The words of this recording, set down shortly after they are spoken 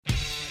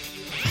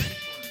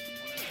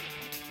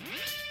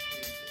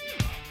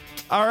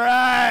All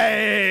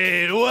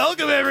right,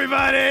 welcome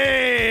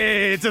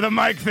everybody to the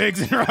Mike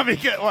Figs and Robbie.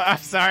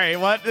 Sorry,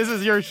 what? This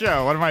is your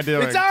show. What am I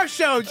doing? It's our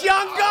show. It's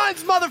Young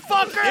Guns,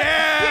 motherfucker.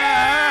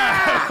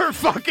 Yeah! We're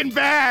fucking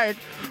back.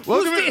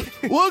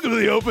 Welcome to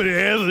the Open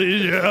Anthony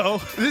show.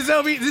 This is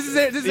Opie. This is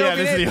it. This is Opie.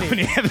 This is the Open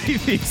Anthony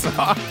theme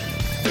song.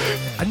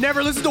 I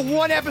never listened to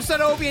one episode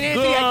of Opie and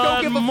Anthony.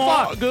 I don't give a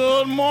fuck.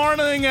 Good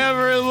morning,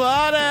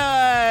 everybody.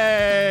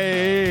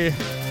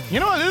 You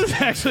know what? This is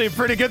actually a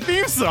pretty good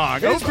theme song.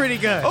 It's pretty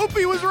good.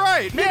 Opie was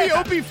right. Maybe Yeah.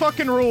 Opie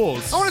fucking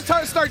rules. I want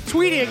to start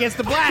tweeting against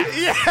the blacks.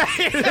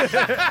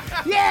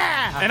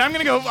 Yeah. And I'm going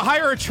to go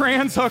hire a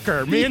trans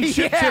hooker. Me and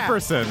Chip Yeah.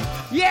 Chipperson.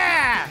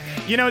 Yeah.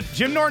 You know,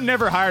 Jim Norton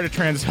never hired a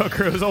trans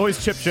hooker. It was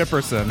always Chip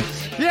Chipperson.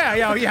 Yeah.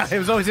 It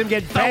was always him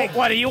getting paid.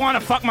 What, do you want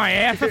to fuck my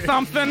ass or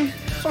something?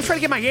 So I'm trying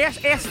to get my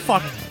ass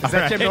fucked. Is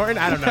that Jim Norton?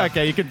 I don't know.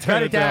 Okay, you can turn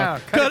Cut it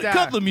down. Cut it down.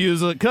 Cut the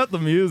music. Cut the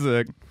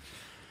music.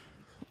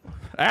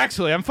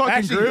 Actually, I'm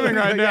fucking grooving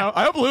right now.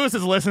 I hope Lewis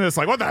is listening to this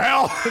like, what the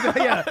hell?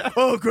 Yeah.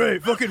 Oh,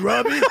 great. Fucking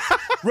Robbie.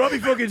 Robbie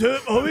fucking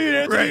Opie and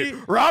Anthony. Great.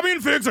 Robbie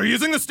and Figs are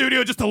using the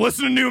studio just to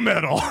listen to new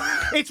metal.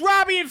 It's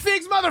Robbie and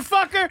Figs,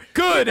 motherfucker.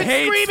 Good. You've been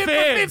Hates screaming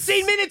Figs. for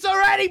 15 minutes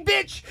already,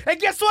 bitch. And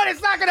guess what?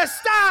 It's not going to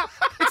stop.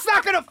 It's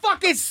not going to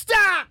fucking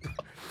stop.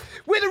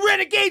 We're the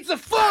renegades of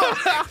funk.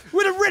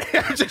 We're the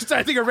renegades. I'm just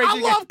trying to think of I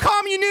love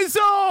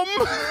communism.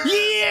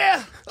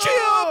 Yeah.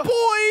 Chill, boy.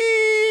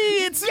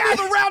 It's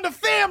gather around the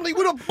family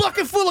with a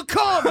bucket full of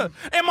cum.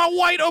 Am I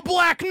white or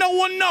black? No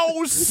one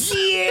knows.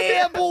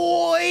 Yeah,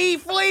 boy.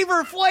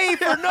 Flavor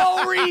for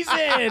no reason.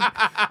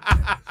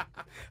 I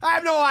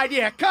have no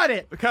idea. Cut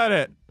it. Cut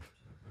it.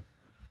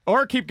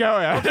 Or keep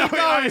going. I don't know.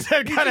 I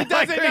said cut He it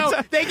like doesn't three know.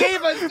 times. They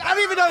gave us, I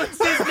don't even know it's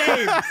his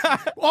name.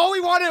 All we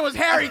wanted was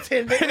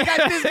Harrington. They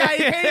got this guy.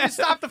 He can't even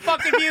stop the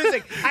fucking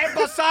music. I have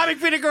balsamic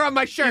vinegar on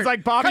my shirt. He's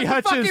like Bobby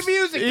Cut Hutch's. the fucking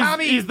music,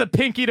 Tommy. He's the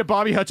pinky to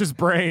Bobby Hutch's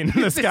brain.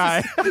 This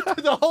guy.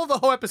 the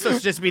whole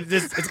episode's just be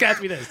this. It's got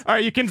to be this. All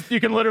right, you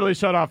can literally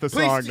shut off the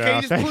Please, song can now.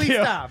 you just Thank please you.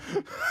 stop?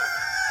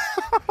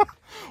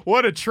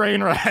 What a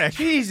train wreck.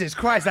 Jesus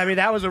Christ. I mean,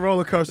 that was a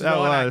roller coaster. That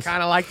though, and was. I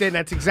kind of liked it, and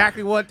that's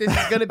exactly what this is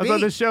going to That's what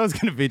be. this show is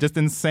going to be. Just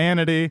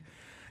insanity,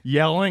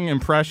 yelling,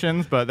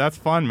 impressions, but that's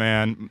fun,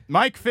 man.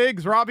 Mike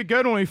Figs, Robbie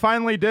Goodwin, we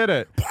finally did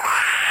it.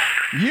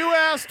 You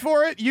asked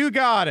for it, you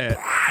got it.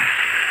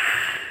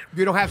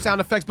 We don't have sound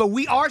effects, but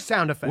we are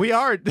sound effects. We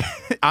are.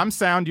 I'm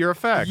sound, you're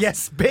effects.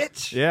 Yes,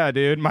 bitch. Yeah,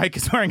 dude. Mike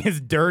is wearing his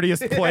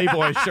dirtiest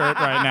Playboy shirt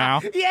right now.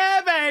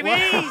 Yeah, baby.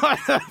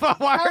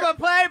 I'm a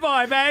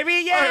Playboy,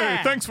 baby. Yeah.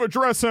 Hey, thanks for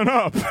dressing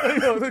up. Hey,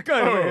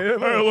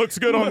 it looks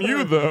good on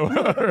you, though.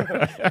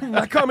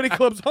 My comedy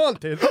club's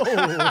haunted.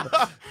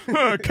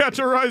 Oh. Catch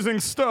a rising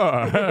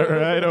star. All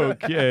right,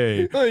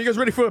 okay. Oh, you guys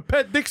ready for a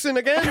Pet Dixon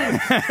again?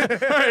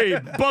 Hey,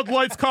 Bud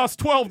Lights cost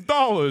 $12.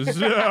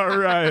 All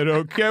right,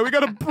 okay. We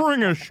got to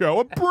bring a show.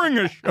 Bring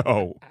a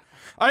show.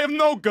 I have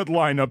no good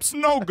lineups.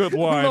 No good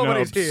lineups.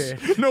 Nobody's here.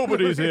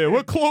 Nobody's here.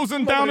 We're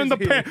closing down in the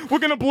We're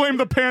gonna blame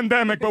the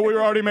pandemic, but we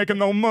were already making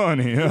no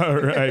money. All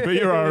right, but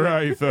you're all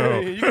right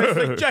though. Hey, you guys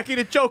think Jackie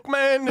the Joke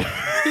Man?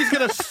 He's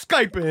gonna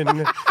Skype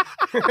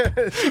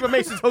in. Stephen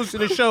Mason's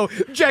hosting a show.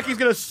 Jackie's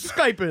gonna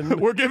Skype in.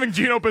 We're giving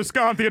Gino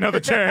Bisconti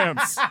another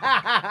chance.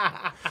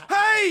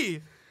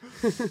 Hey.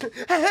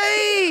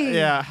 Hey!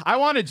 Yeah, I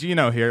wanted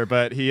Gino here,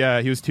 but he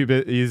was too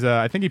busy.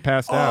 I think he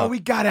passed out. Oh, we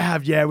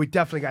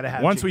definitely gotta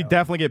have Once we Gino.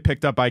 definitely get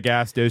picked up by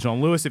Gas Digital.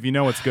 And Lewis, if you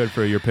know what's good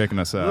for you, you're picking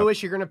us up.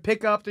 Lewis, you're gonna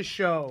pick up the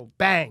show.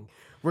 Bang.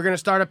 We're gonna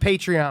start a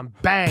Patreon.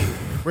 Bang.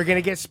 We're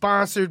gonna get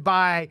sponsored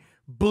by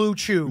Blue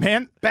Chew.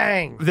 Man,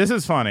 Bang. this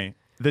is funny.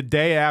 The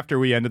day after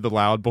we ended the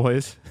Loud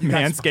Boys,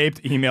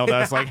 Manscaped emailed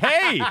us like,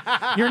 hey,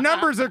 your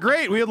numbers are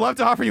great. We would love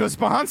to offer you a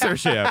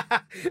sponsorship.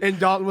 And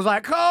Dalton was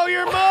like, call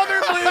your mother,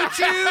 Blue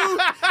Chew.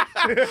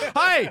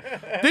 Hey,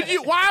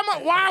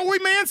 why are we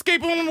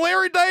manscaping when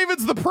Larry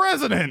David's the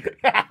president?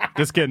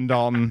 Just kidding,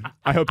 Dalton.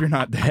 I hope you're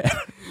not dead.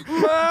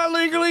 I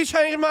legally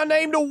changed my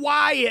name to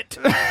Wyatt.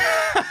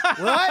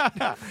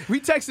 What? We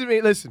texted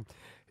me. Listen,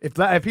 if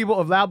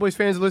Loud Boys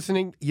fans are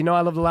listening, you know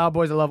I love the Loud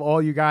Boys. I love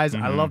all you guys.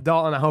 I love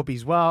Dalton. I hope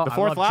he's well. The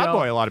fourth I love Loud Joe.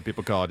 Boy, a lot of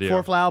people called you.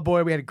 Fourth Loud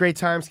Boy. We had a great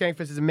time.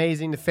 Skankfest is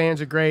amazing. The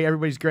fans are great.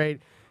 Everybody's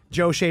great.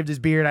 Joe shaved his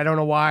beard. I don't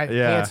know why.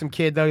 Yeah. Handsome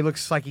kid, though. He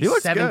looks like he's He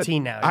looks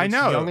 17 good. now. He I looks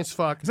know. young as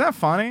fuck. Is that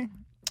funny?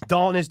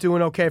 Dalton is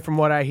doing okay from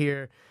what I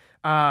hear.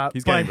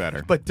 He's getting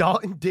better. But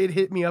Dalton did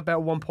hit me up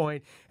at one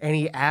point, and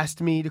he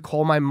asked me to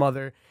call my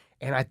mother,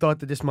 and I thought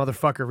that this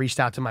motherfucker reached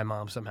out to my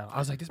mom somehow. I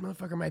was like, this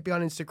motherfucker might be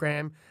on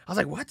Instagram. I was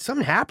like, what?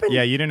 Something happened?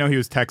 Yeah, you didn't know he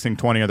was texting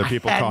 20 other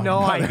people I had calling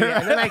no him. idea.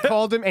 And then I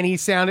called him, and he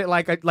sounded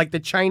like the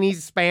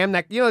Chinese spam.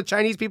 That the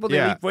Chinese people that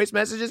Yeah. leave voice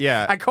messages?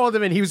 Yeah. I called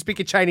him, and he was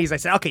speaking Chinese. I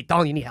said, okay,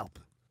 Dalton, you need help.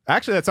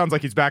 Actually, that sounds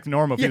like he's back to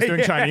normal if he's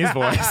doing Chinese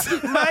voice.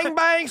 Bang,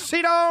 bang,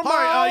 sit on, All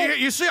right,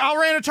 you see, our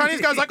random Chinese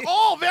guy's like,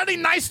 oh, very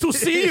nice to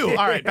see you.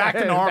 All right, back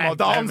to normal.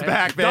 Dalton's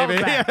back,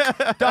 baby.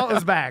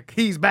 Dalton's back.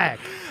 He's back.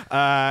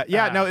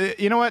 No,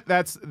 you know what?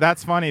 That's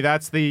funny.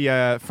 That's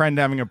the friend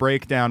having a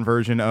breakdown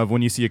version of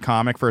when you see a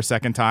comic for a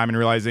second time and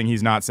realizing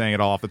he's not saying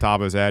it all off the top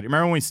of his head.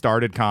 Remember when we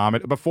started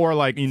comedy before,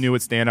 like you knew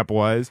what stand-up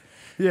was?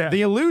 Yeah.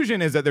 The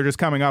illusion is that they're just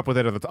coming up with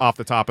it off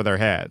the top of their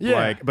head.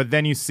 Yeah. But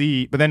then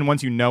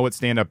once you know what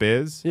stand-up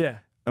is, Yeah.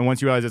 and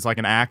once you realize it's like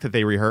an act that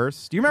they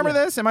rehearse. Do you remember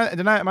this? Am I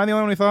the only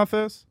one who thought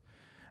this?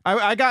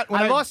 I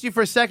lost you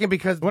for a second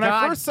because when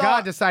I first saw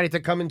God decided to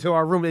come into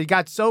our room. It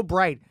got so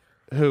bright.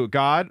 Who?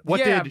 God? What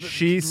Yeah, did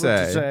she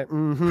say?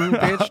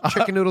 Bitch,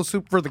 chicken noodle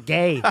soup for the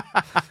gay.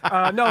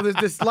 No,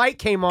 this light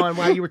came on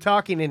while you were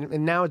talking,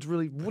 and now it's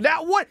really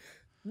now what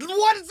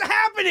is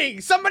happening?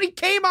 Somebody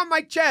came on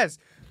my chest.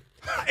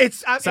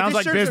 Sounds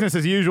like business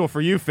as usual for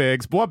you,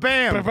 Figs. Boy,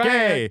 bam,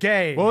 gay.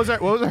 Gay. What was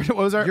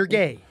our? You're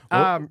gay.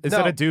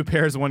 Instead of two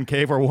pairs, one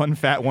cave, or one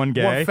fat, one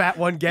gay. One fat,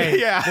 one gay.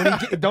 Yeah.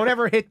 Don't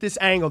ever hit this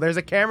angle. There's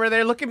a camera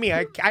there. Look at me.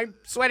 I'm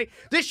sweating.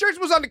 This shirt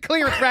was on the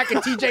clearance rack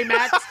at TJ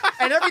Maxx,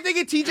 and everything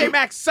at TJ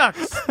Maxx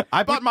sucks.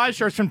 I bought my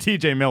shirts from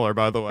TJ Miller,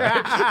 by the way.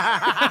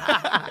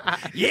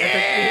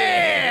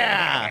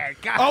 Yeah.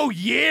 Oh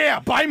yeah,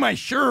 buy my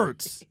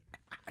shirts.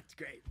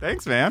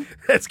 Thanks, man.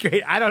 That's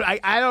great. I don't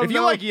If you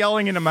know. like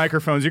yelling into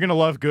microphones, you're gonna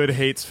love Good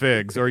Hates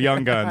Figs or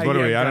Young Guns. What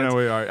are we? I don't know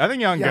where we are. I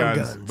think Young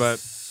Guns.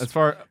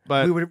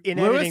 But We would've-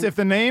 in Lewis, editing- if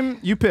the name,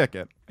 you pick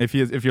it. If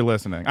you're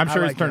listening, I'm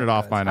sure he's turned it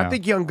off by now. I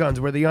think Young Guns.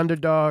 We're the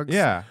underdogs.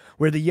 Yeah.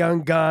 We're the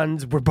Young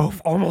Guns. We're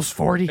both almost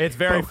 40. It's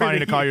very but we're funny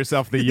to the- call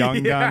yourself the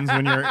Young Guns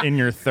when you're in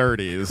your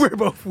 30s. We're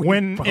both-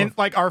 in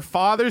like our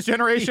father's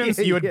generations,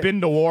 you had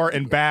been to war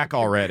and back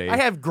already. I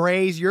have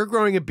grays. You're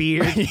growing a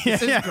beard.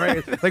 This is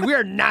great. Like we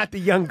are not the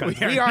Young Guns.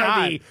 We are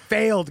not. the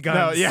failed no,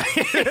 guns. yeah.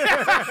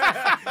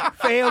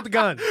 Failed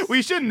guns.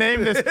 We should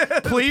name this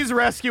Please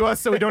Rescue Us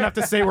So We Don't Have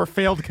to Say We're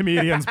Failed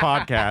Comedians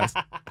podcast.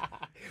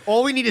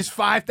 All we need is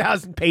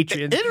 5,000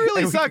 patrons. It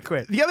really and we can sucked.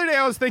 quit. The other day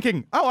I was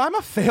thinking, oh, I'm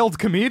a failed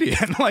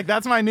comedian. Like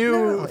that's my new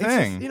No, it's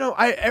thing.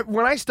 just,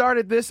 when I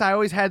started this, I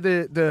always had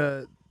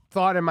the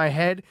thought in my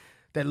head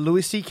that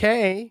Louis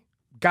C.K.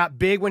 got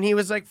big when he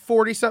was like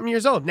 40-something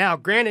years old. Now,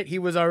 granted, he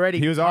was already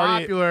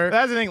popular.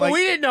 That's the thing. But Like, we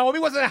didn't know him.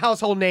 He wasn't a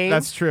household name.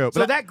 That's true. So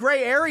But that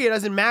gray area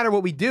doesn't matter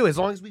what we do as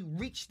long as we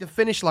reach the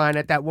finish line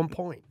at that one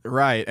point.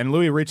 right. And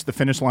Louis reached the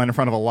finish line in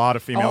front of a lot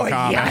of female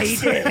comics. yeah, he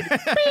did.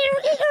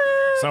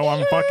 So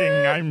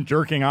I'm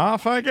jerking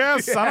off, I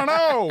guess. I don't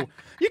know.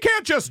 You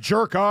can't just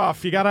jerk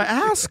off. You got to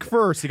ask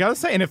first. You got to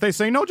say. And if they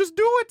say no, just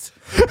do it.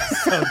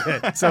 So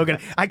good. So good.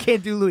 I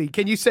can't do Louis.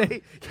 Can you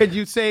say? Do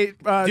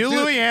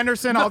Louis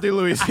Anderson. I'll do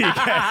Louis C.K.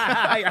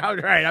 All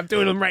right, I'm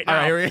doing them right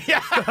now. All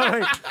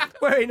right,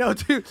 Wait, no,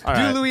 do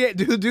right.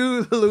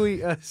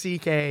 Louis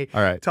C.K.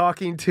 All right.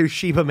 talking to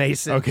Sheba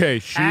Mason. Okay,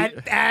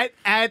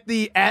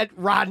 at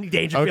Rodney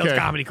Dangerfield's Okay.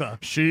 Comedy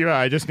Club. Shiva,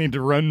 I just need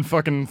to run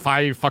fucking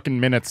 5 fucking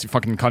minutes, you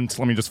fucking cunts.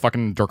 Let me just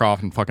fucking jerk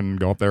off and fucking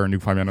go up there and do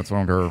 5 minutes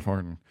longer.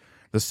 Fucking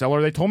the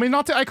cellar, they told me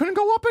not to. I couldn't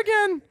go up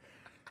again.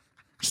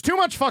 It's too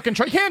much fucking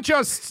You can't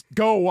just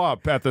go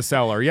up at the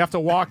cellar. You have to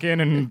walk in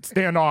and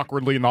stand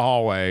awkwardly in the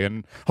hallway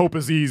and hope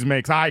Aziz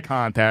makes eye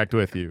contact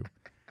with you.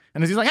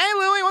 And Aziz like, hey,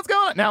 Louis, what's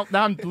going on?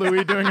 Now I'm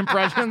Louis doing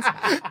impressions.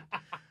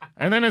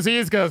 And then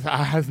Aziz goes,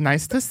 it's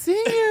nice to see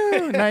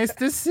you. Nice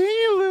to see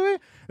you, Louis.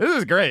 This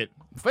is great.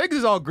 Figs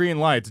is all green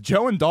lights.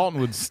 Joe and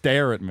Dalton would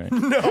stare at me. No.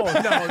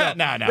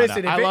 No.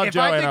 Listen, I love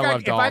Joe and I love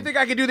if Dalton. I think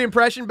I can do the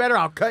impression better,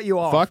 I'll cut you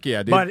off. Fuck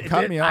yeah, dude. But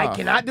Cut me I off.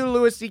 cannot do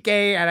Louis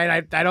C.K.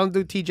 and I don't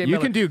do T.J. You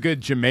Miller. can do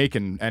good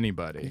Jamaican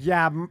anybody.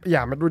 Yeah,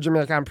 I do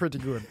Jamaica. I'm pretty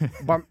good.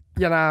 But,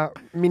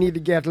 me need to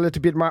get a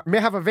little bit more. May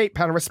have a vape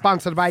pen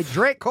sponsored by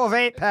Draco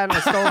Vape Pen.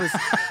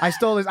 I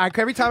stole this.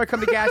 Every time I come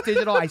to Gas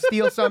Digital, I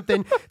steal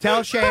something.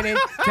 Tell Shannon,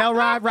 tell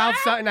Ralph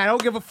Sutton, I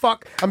don't give a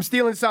fuck. I'm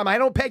stealing something. I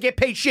don't get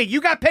paid shit. You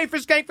got paid for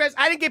Skankfest.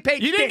 I didn't get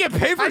paid You dick. didn't get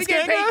paid for I didn't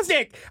get paid Skankfest?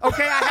 dick.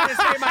 Okay, I had to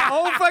say my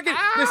own fucking...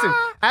 Listen,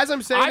 as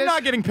I'm saying I'm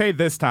not getting paid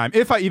this time,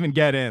 if I even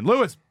get in.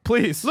 Louis,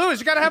 please. Louis,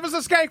 you got to have us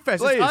a Skankfest.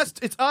 Please.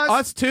 It's us.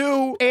 Us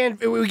too. And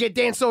we get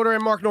Dan Soder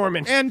and Mark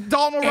Norman. And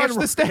Dalton will rush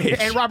the stage.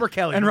 And Robert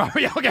Kelly. And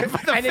Robert, yeah, okay.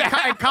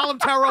 And Colin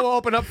Terrell will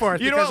open up for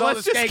us. You know what?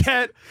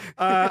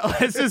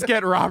 Let's just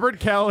get Robert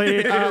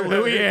Kelly,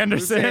 Louis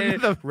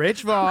Anderson,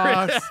 Rich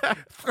Voss.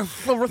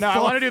 No, I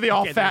want to do the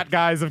all fat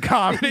guys of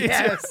comedy.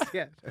 Yes.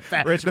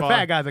 Rich the Voss.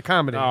 fat guy, the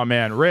comedy. Oh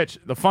man, Rich.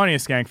 The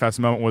funniest Skankfest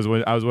moment was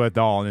when I was with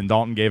Dalton, and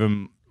Dalton gave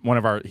him one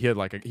of our. He had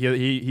like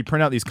he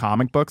printed out these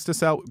comic books to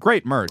sell.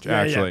 Great merch,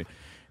 actually.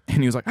 And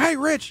he was like, "Hey,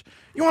 Rich,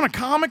 you want a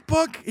comic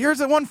book? Here's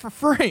the one for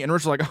free." And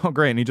Rich was like, "Oh,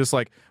 great!" And he just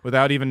like,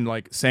 without even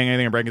like saying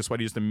anything or breaking a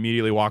sweat, he just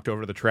immediately walked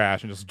over to the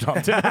trash and just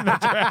jumped in the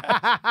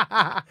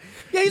trash.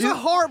 Yeah, he's a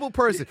horrible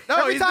person.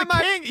 No, he's the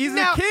king. He's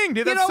the king,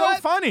 dude. That's so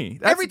funny.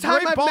 That's every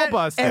time great ball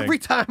busting. Every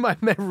time I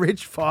met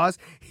Rich Voss,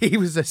 he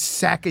was a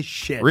sack of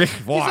shit. Rich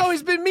Voss. He's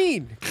always been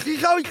mean.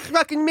 He's always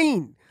fucking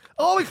mean.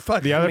 Always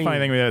fucking The other mean. funny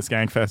thing we had at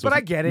Skankfest was But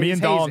I get it, me it's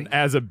and Dalton, hazing.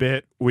 as a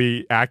bit,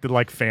 we acted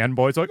like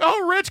fanboys. Like,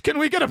 oh, Rich, can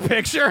we get a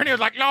picture? And he was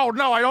like, no,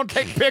 I don't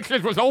take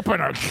pictures with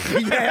openers.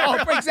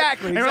 Yeah,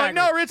 exactly. And we're like,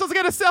 no, Rich, let's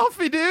get a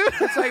selfie, dude.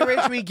 It's like,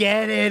 Rich, we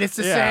get it. It's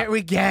the Yeah. same.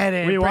 We get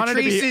it. We wanted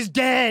to Patrice be- is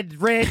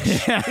dead, Rich.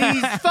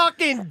 He's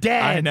fucking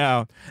dead. I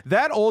know.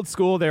 That old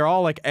school, they're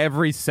all like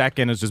every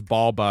second is just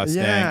ball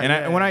busting. Yeah, and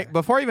yeah.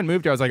 before I even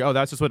moved here, I was like, oh,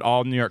 that's just what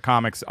all New York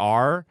comics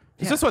are.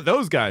 It's just what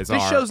those guys This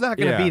are. show's not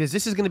going to Yeah. beat us.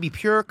 This is going to be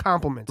pure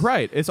compliments.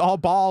 Right. It's all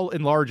ball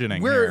enlarging.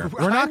 We're-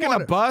 We're not I going to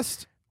wanna-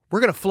 bust.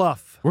 We're going to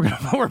fluff. We're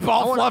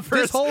ball fluffers.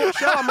 This whole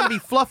show, I'm going to be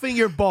fluffing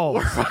your balls.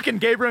 We're fucking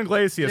Gabriel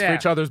Iglesias for Yeah.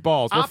 each other's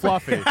balls. We're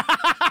fluffy.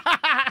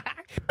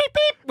 Beep,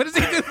 beep. What does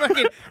he do?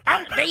 Fucking,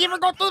 they ever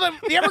go through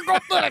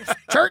the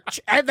church?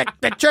 And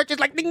the church is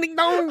like ding, ding,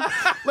 dong.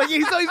 Like,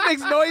 he always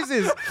makes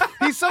noises.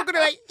 He's so good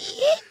at like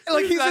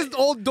he's this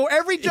old door.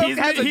 Every joke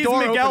has a he's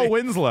door Miguel opening.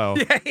 Winslow.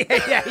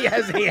 Yeah, he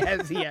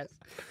has.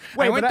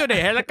 I went to the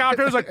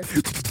helicopter. It was like,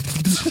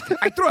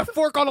 I threw a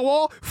fork on the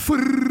wall.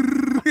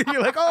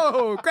 You're like,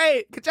 oh,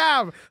 great, good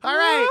job. All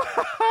right.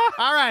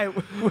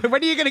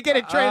 When are you gonna get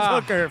a trans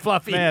hooker,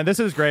 Fluffy? man, this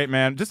is great,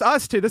 man. Just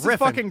us two. This is Riffing.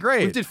 fucking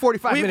great. We did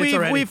 45 minutes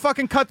already. We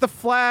fucking cut the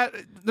flat.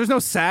 There's no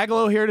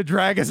Saglo here to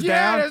drag us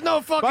Yeah, down. there's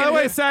no fucking- By the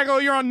way, Saglo,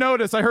 you're on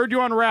notice. I heard you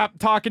on Rap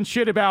talking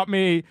shit about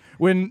me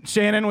when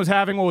Shannon was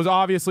having what was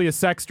obviously a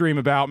sex dream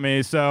about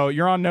me. So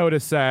you're on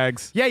notice,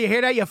 Sags. Yeah, you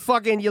hear that? You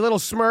little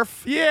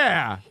Smurf.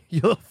 Yeah.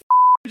 You little.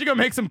 You go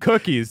make some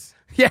cookies.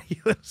 Yeah, you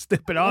little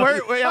stupid.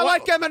 Wait, I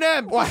like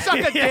Eminem. Suck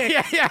a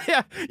dick.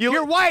 yeah.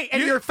 You're white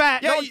and you're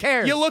fat. No one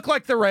cares. You look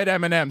like the red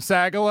M&M,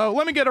 Sagalo.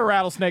 Let me get a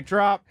rattlesnake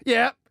drop.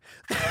 Yeah.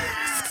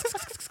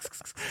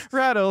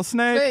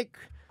 Rattlesnake. Snake.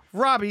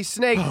 Robbie,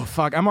 Snake. Oh,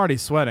 fuck. I'm already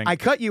sweating. I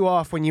cut you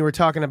off when you were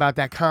talking about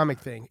that comic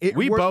thing.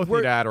 we both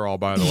need Adderall,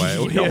 by the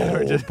way. No,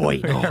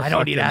 I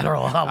don't need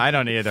Adderall. I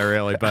don't either,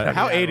 really. But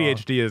how need Adderall.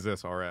 ADHD is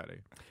this already?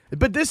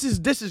 But this is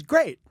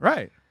great.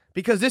 Right.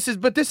 Because this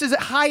is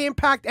high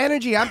impact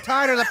energy. I'm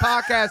tired of the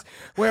podcast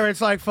where it's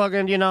like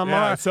fucking,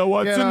 Mark, So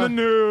what's you in know, the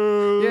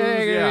news?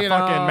 Yeah,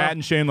 fucking Matt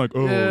and Shane like,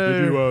 oh,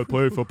 did you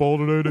play football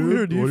today,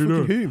 dude? What are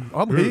you doing?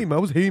 I'm him. I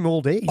was him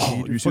all day.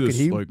 Oh, you see Fucking this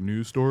him. like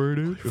news story,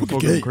 dude? It's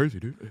fucking crazy,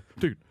 dude.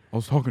 Dude, I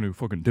was talking to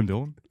fucking Tim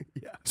Dillon.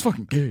 Yeah. It's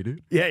fucking gay,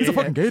 dude. Yeah, It's a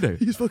fucking gay day.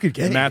 He's fucking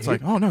gay. And Matt's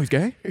like, oh, no, he's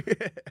gay?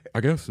 I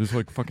guess. It's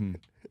like fucking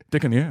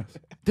dick in the ass.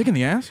 Dick in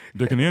the ass?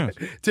 Dick in the ass.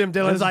 Tim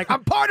Dillon's like,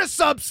 I'm part of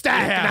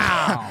Substack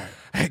now.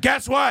 Hey,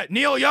 guess what?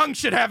 Neil Young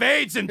should have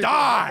AIDS and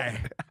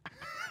die.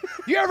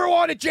 You ever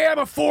want to jam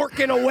a fork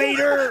in a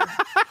waiter?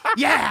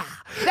 Yeah,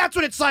 that's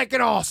what it's like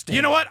in Austin.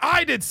 You know what?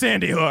 I did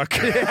Sandy Hook.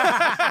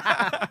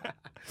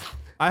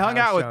 I hung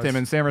out with him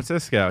in San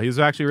Francisco. He was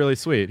actually really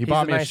sweet. He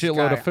bought me a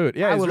shitload of food.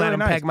 Yeah, I he's would really let him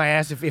nice. peg my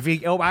ass if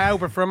he. I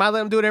open for him. I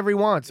let him do whatever he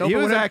wants. He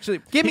was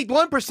actually give me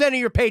 1% of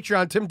your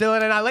Patreon, Tim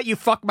Dillon, and I let you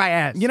fuck my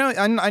ass. You know,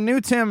 I knew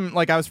Tim,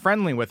 like, I was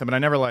friendly with him, but I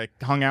never, like,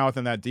 hung out with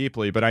him that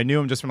deeply. But I knew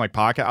him just from, like,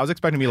 podcast. I was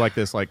expecting to be like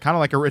this, like, kind of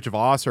like a Rich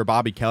Voss or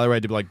Bobby Keller, where I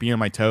had to, like, be on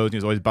my toes, and he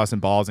was always busting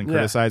balls and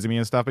criticizing me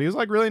and stuff. But he was,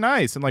 like, really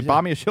nice and, like,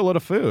 bought me a shitload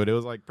of food. It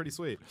was, like, pretty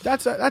sweet.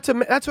 That's what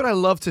I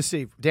love to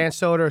see. Dan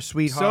Soder, a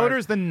sweetheart.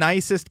 Soder's the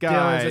nicest guy.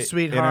 Dylan's a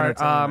sweetheart. in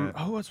entertainment.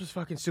 Who else was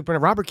fucking super?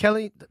 Robert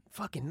Kelly,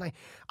 fucking nice.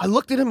 I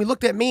looked at him. He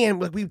looked at me, and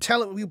we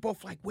were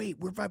both like, wait,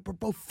 we're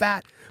both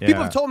fat. People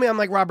Yeah. have told me I'm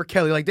like Robert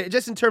Kelly, like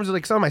just in terms of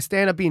like some of my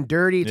stand up being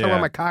dirty, talking Yeah.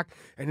 about my cock,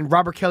 and then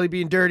Robert Kelly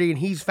being dirty, and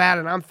he's fat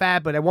and I'm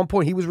fat. But at one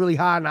point he was really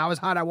hot, and I was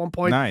hot at one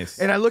point. Nice.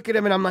 And I look at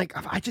him, and I'm like,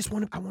 I want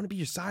to be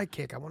your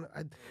sidekick.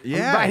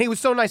 Yeah. And he was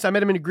so nice. I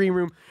met him in the green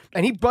room,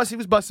 and he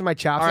was busting my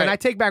chops. All right. And I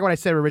take back what I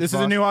said with Rich This is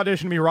Voss. a new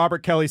audition to be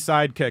Robert Kelly's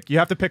sidekick. You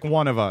have to pick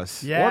one of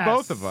us. Yes. Or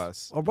both of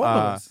us. Or both of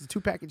us. It's a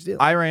 2-package deal.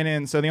 I ran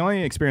in. So the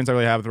only experience I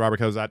really have with Robert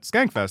Kelly was at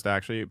Skankfest,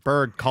 actually.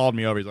 Berg called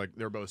me over. He's like,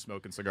 they were both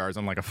smoking cigars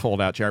on like a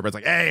fold-out chair. Berg's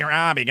like, hey,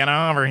 Robbie, get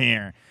over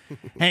here.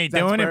 Hey,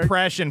 do an Berg?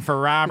 impression for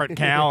Robert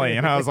Kelly.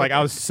 And I was like,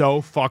 I was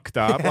so fucked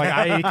up. Like,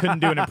 I couldn't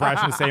do an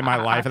impression to save my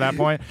life at that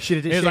point.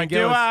 Should've did He was Shane like,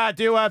 Gillis.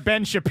 do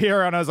Ben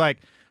Shapiro. And I was like,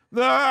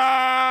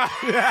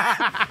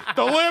 the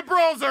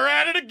liberals are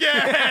at it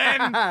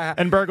again.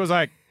 And Berg was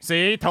like,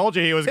 see, told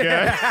you he was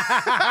good.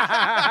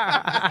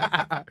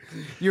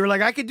 You were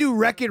like, I could do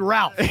Wreck-It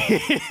Ralph.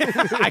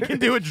 I can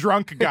do a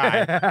drunk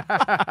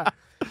guy.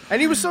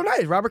 And he was so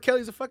nice. Robert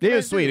Kelly's a fucking He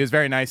was nice sweet. dude. He was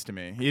very nice to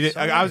me.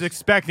 I was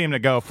expecting him to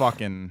go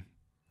fucking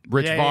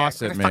Rich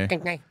Voss at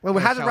me. Well,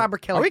 how's it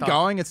Robert Kelly? Are we talk?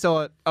 going? It's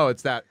still at. Oh,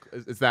 it's that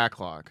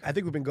clock. I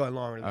think we've been going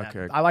longer than Okay.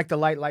 that. I like the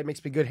light. Light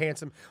makes me good,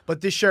 handsome.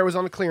 But this shirt was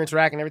on the clearance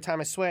rack, and every time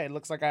I sweat, it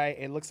looks like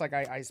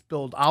I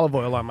spilled olive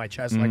oil on my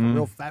chest, like a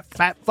real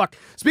fat fuck.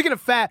 Speaking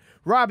of fat,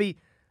 Robbie,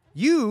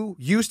 you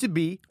used to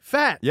be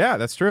fat, Yeah,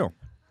 that's true.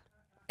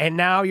 and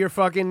now you're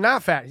fucking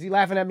not fat. Is he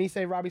laughing at me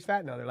saying Robbie's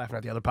fat? No, they're laughing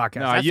at the other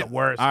podcast. That's the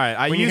worst. All right,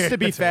 I When you used hear to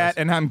be that's the fat, worst.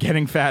 and I'm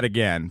getting fat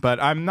again, but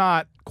I'm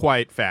not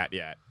quite fat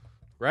yet.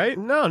 Right?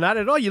 No, not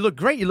at all. You look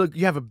great.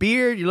 You have a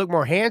beard. You look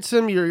more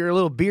handsome. You're a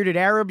little bearded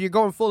Arab. You're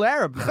going full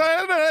Arab. You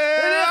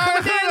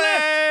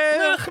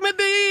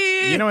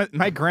know what?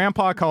 My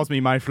grandpa calls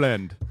me my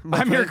friend.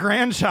 I'm your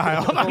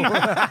grandchild. I'm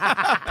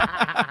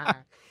not-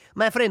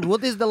 My friend,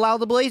 what is the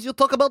loud blaze you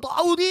talk about?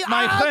 Audi.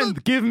 My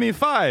friend, give me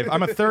 5.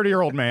 I'm a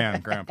 30-year-old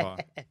man, Grandpa.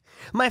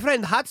 My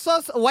friend, hot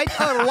sauce, white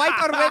or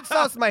red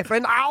sauce, my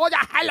friend.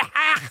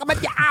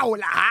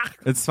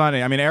 It's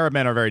funny. I mean, Arab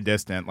men are very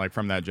distant, like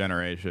from that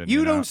generation. You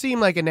know? don't seem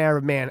like an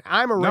Arab man.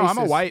 I'm a racist. No, I'm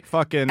a white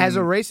fucking. As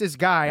a racist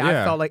guy, I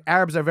Yeah. felt like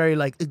Arabs are very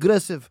like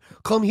aggressive.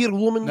 Come here,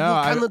 woman. No,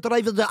 you cannot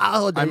drive the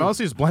Audi. I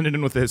mostly just blended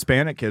in with the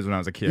Hispanic kids when I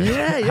was a kid.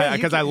 Yeah,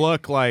 Because I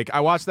look like I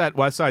watched that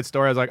West Side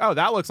Story. I was like, oh,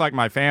 that looks like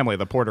my family,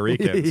 the Puerto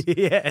Ricans.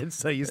 Yeah, and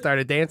so you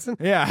started dancing.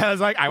 Yeah, I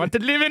was like, I want to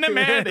live in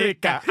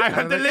America. I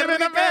want to live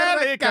in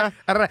America.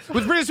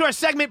 Which brings us to our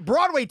segment,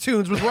 Broadway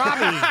tunes with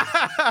Robbie.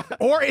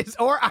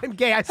 or I'm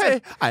gay. I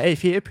said, I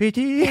feel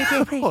pretty.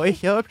 Oh,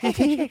 so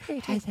pretty.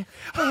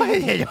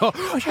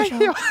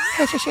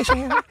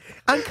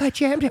 Uncut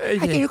Jam.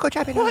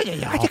 Oh,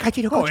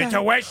 it's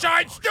a West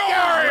Side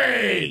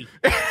Story.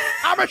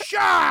 I'm a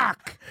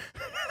shark.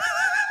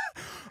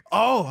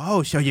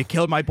 Oh, so you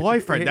killed my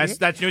boyfriend. That's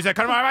news that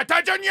came to my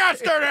attention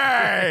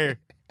yesterday.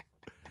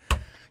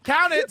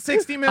 Count it,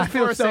 60 minutes. I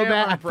feel so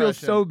bad. I feel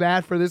so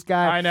bad for this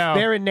guy. I know.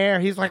 There and there,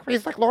 he's like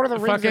Lord of the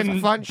Rings. Fucking is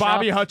a fun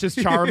Bobby show. Hutch's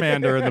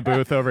Charmander in the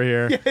booth over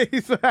here.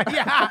 He's like,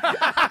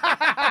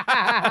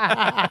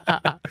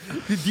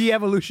 the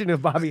de-evolution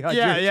of Bobby Hutch.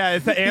 Yeah,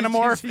 it's the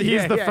Animorph.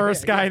 He's the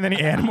first guy, and then he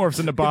Animorphs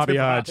into Bobby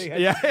Hutch.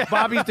 Yeah.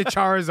 Bobby's the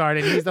Charizard,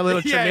 and he's the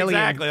little Yeah, chameleon.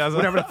 exactly. That's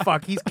Whatever the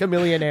fuck. He's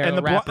Chameleon Air. And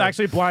the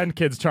actually blind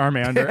kid's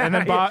Charmander, and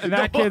then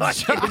that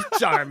kid's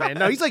Charmander.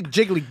 No, he's like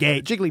Jiggly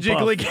Gay. Jiggly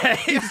Jiggly Gay.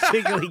 He's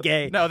Jiggly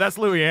Gay. No, that's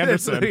Louis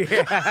Anderson.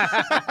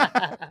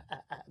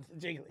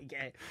 Jiggly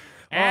Gay.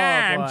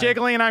 I'm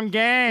jiggly and I'm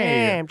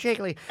gay. Damn,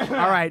 Jiggly. All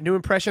right, new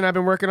impression I've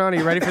been working on. Are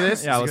you ready for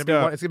this? Yeah, let's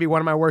go. It's gonna be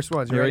one of my worst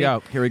ones. You Here we ready?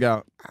 go. Here we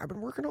go. I've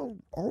been working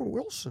on Owen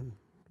Wilson.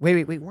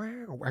 Wait.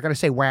 Wow. I gotta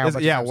say wow.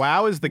 Yeah,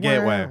 wow is the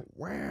gateway.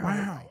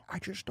 Wow. I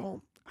just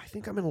don't. I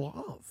think I'm in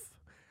love.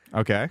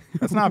 Okay,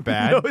 that's not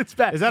bad. No, it's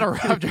bad. Is that a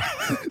rough? No,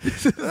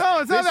 it's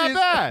not that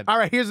bad. All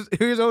right,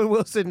 here's Owen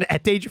Wilson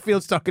at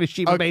Dangerfield talking to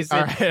Sheba Mason.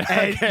 all right,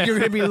 And okay. you're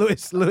gonna be Louis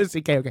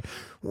C.K. Okay.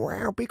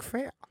 Wow, big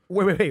fan.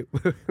 Wait.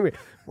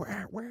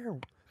 Wow.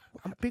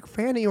 I'm a big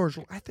fan of yours.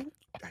 I think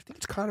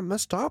it's kind of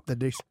messed up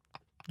that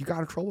you got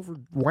in trouble for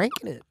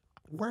wanking it.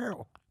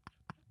 Wow.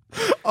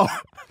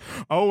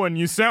 Owen,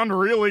 you sound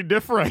really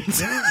different.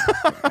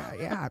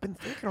 Yeah, I've been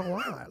thinking a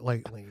lot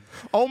lately.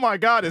 Oh my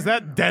God, is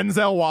that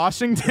Denzel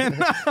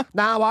Washington?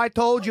 Now I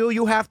told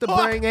you have to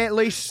bring at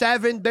least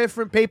 7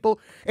 different people.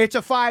 It's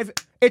a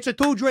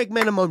 2-drink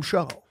minimum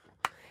show.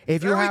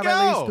 If you There we have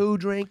at go. least 2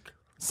 drink.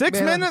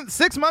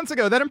 6 months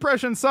ago, that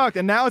impression sucked,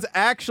 and now it's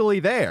actually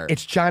there.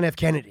 It's John F.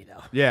 Kennedy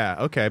though. Yeah,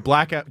 okay.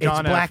 Black F.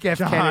 Kennedy.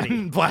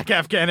 Black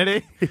F.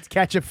 Kennedy. It's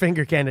Ketchup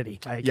Finger Kennedy.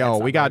 Yo,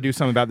 we gotta do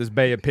something about this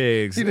Bay of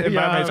Pigs. I'm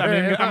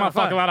gonna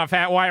fuck a lot of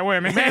fat white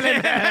women.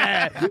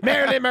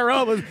 Marilyn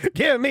Monroe was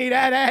give me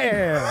that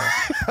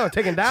ass. Oh,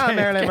 taking down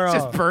Marilyn Monroe.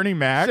 Just Bernie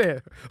Mac.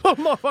 Shit. Oh,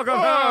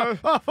 motherfucker.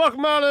 Oh, fuck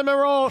Marilyn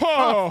Monroe.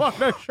 Oh, fuck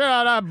the shit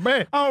out of that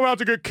bitch. I'm about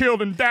to get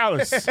killed in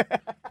Dallas.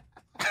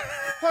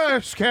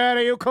 I'm scared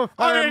of you.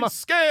 I ain't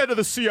scared of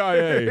the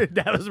CIA.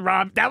 That was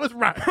Rob.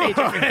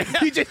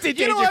 You just did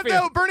You know what,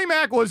 though? Bernie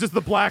Mac was just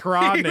the Black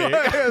Rodney. You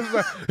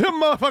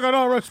motherfucker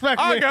don't respect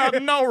me. I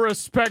got no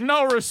respect,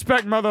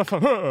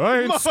 motherfucker.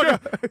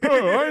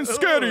 I ain't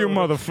scared of you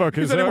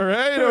motherfuckers, all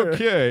right?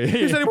 Okay.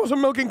 He said he wants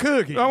some milk and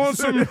cookies. I want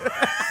some...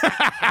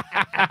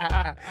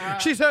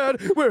 She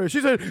said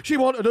she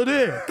wanted a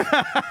dick.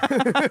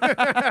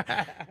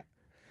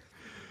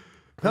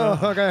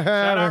 Shout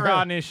out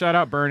Rodney, shout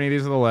out Bernie.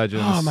 These are the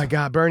legends. Oh my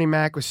God, Bernie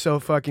Mac was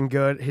so fucking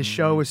good. His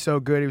show was so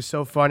good. He was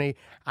so funny.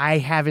 I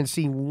haven't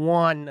seen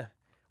one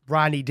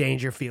Rodney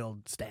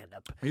Dangerfield stand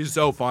up. He's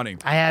so funny.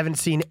 I haven't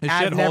seen. His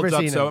I've shit never holds up.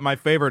 seen So him. my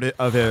favorite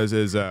of his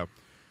is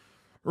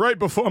right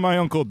before my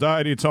uncle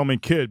died, he told me,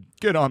 "Kid,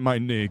 get on my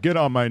knee. Get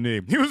on my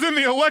knee." He was in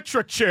the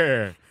electric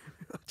chair.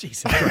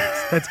 Jesus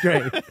Christ, that's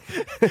great.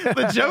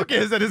 The joke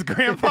is that his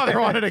grandfather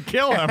wanted to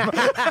kill him.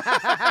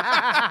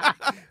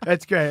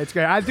 That's great. That's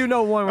great. I do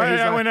know one where he's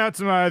I like, went out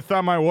to I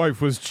thought my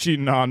wife was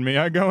cheating on me.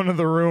 I go into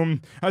the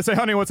room. I say,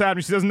 "Honey, what's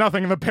happening?" She says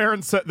nothing. And the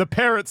parrot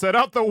said,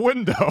 "Out the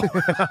window."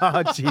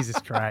 oh, Jesus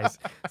Christ.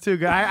 Too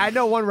good. I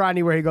know one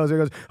Rodney where he goes,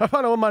 I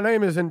found out what my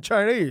name is in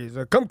Chinese.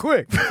 Come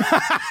quick.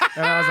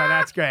 And I was like,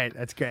 that's great.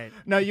 That's great.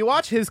 Now you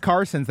watch his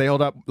Carsons; they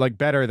hold up like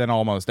better than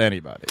almost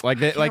anybody.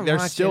 They're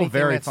watch still anything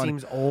very that funny.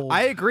 seems old.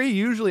 I agree.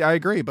 Usually, I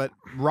agree, but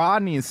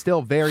Rodney is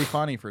still very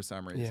funny for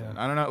some reason. Yeah.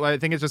 I don't know. I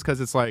think it's just because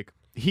it's like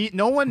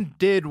no one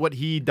did what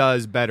he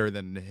does better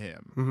than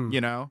him. You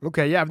know.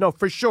 Okay, yeah, no,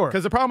 for sure.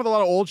 Because the problem with a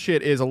lot of old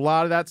shit is a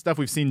lot of that stuff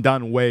we've seen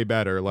done way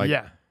better. Like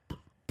yeah.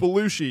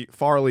 Belushi,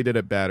 Farley did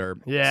it better.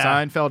 Yeah.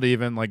 Seinfeld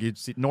even, like you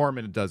see,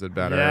 Norman does it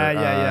better.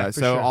 Yeah, for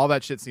So sure. all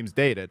that shit seems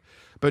dated.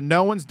 But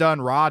no one's done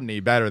Rodney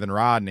better than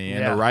Rodney,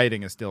 and Yeah. the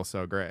writing is still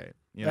so great.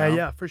 You know?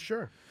 Yeah, for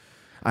sure.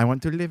 I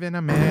want to live in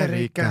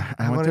America.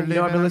 I want to live you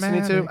know what I've been in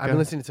listening to? America. I've been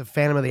listening to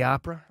Phantom of the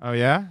Opera. Oh,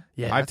 yeah?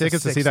 Yeah, I have that's a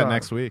tickets to sick see that song.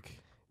 next week.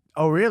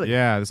 Oh, really?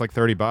 Yeah, it's like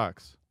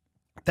 $30.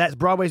 That's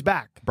Broadway's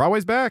back.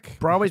 Broadway's back.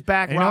 Broadway's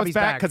back. And you know Robbie's it's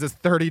back because it's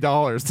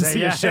 $30 to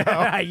see a show.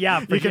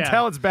 Yeah, you can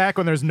tell it's back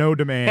when there's no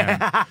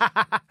demand.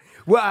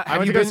 Well, I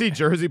went to go see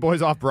Jersey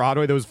Boys off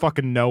Broadway. There was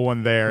fucking no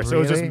one there. So it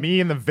was just me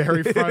in the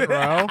very front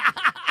row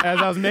as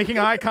I was making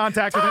eye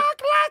contact with him.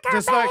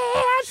 Just like,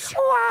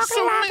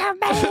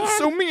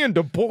 so me and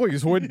the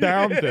boys went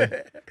down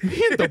to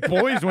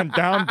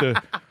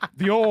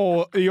the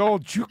old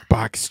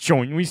jukebox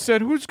joint. We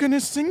said, who's gonna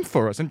sing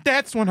for us? And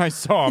that's when I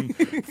saw him,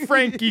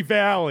 Frankie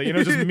Valli. You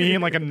know, just me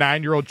and like a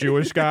 9-year-old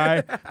Jewish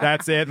guy.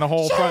 That's it. And the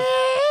whole front.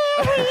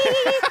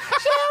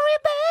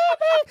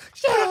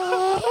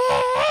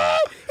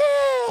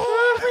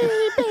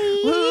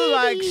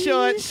 Like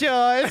shorts.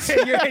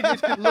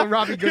 Little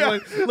Robbie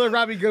Goodwin. Little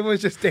Robbie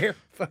Goodwin's just there,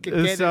 fucking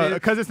getting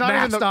because it's not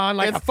even on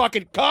like a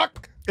fucking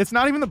cock. It's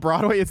not even the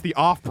Broadway; it's the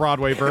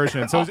off-Broadway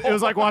version. So it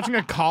was like watching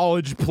a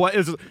college play. It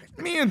was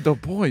me and the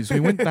boys.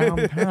 We went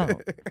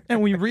downtown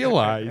and we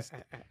realized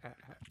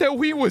that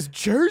we was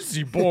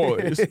Jersey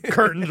Boys.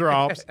 Curtain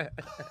drops.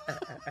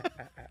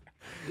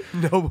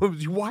 No,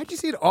 why'd you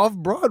see it off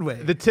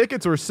Broadway? The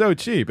tickets were so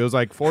cheap. It was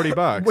like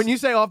 $40. When you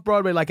say off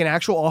Broadway, like an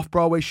actual off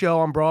Broadway show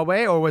on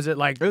Broadway, or was it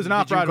like it was an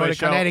off Broadway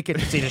show? Connecticut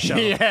to see the show.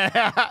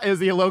 Yeah, it was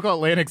the local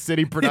Atlantic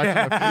City production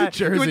of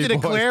Jersey Boys. You went to the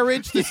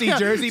Claridge to see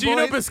Jersey Boys.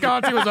 Gino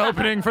Bisconti was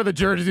opening for the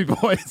Jersey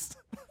Boys.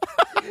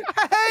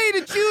 Hey,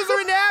 the Jews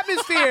are in the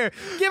atmosphere.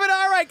 Give it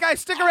all right, guys.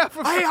 Stick around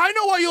for. Hey, I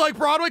know why you like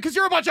Broadway, because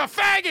you're a bunch of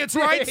faggots,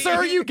 right,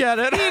 sir? You get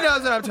it. He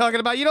knows what I'm talking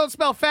about. You don't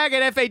spell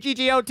faggot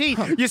F-A-G-G-O-T.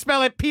 You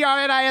spell it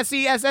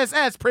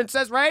P-R-N-I-S-E-S-S-S.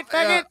 Princess, right?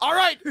 Faggot. All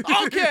right.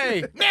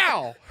 Okay.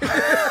 Now.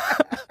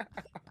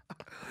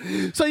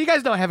 So you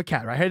guys know I have a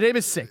cat, right? Her name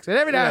is Six. And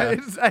every now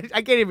I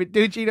can't even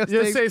do Gino's thing.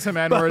 Just say some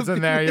N-words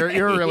in there.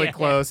 You're really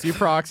close. You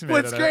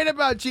approximated What's great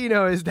about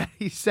Gino is that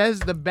he says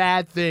the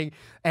bad thing,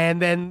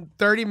 and then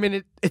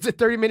it's a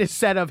 30-minute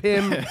set of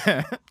him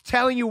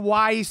telling you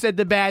why he said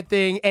the bad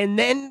thing, and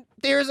then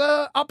there's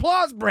a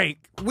applause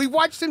break. We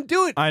watched him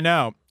do it. I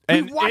know.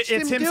 And it's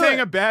him saying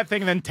a bad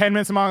thing, and then 10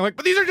 minutes long, like,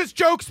 but these are just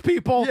jokes,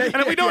 people. And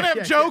if we don't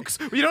have jokes,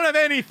 we don't have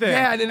anything.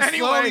 Yeah, and then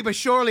slowly but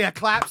surely a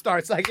clap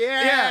starts. Like,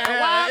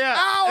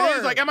 And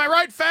he's like, am I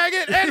right,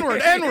 faggot?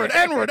 N-word, N-word,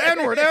 N-word,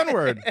 N-word,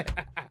 N-word.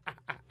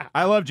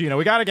 I love Gino.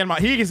 We got to get him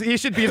on. He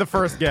should be the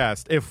first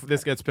guest if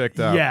this gets picked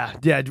up.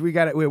 Yeah.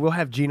 We'll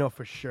have Gino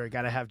for sure.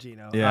 Got to have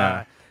Gino.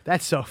 Yeah.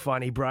 That's so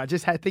funny, bro.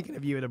 Just thinking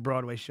of you at a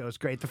Broadway show is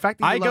great. The fact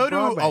that I go to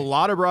Broadway, a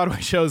lot of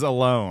Broadway shows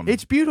alone.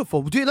 it's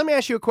beautiful. Dude, let me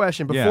ask you a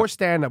question. Before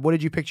stand-up, what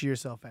did you picture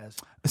yourself as?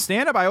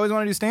 Stand-up, I always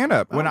wanted to do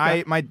stand-up. When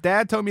my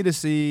dad told me to go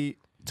see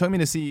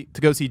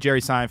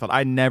Jerry Seinfeld.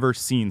 I'd never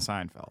seen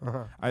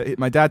Seinfeld.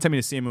 My dad told me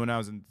to see him when I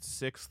was in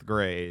 6th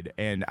grade,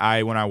 and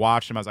when I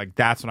watched him, I was like,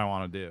 that's what I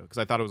want to do, because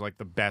I thought it was like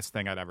the best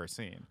thing I'd ever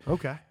seen.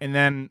 Okay. And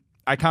then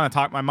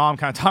my mom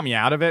kind of talked me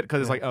out of it,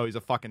 because it's like, oh, he's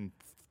a fucking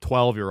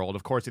 12-year-old.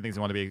 Of course he thinks he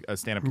wants to be a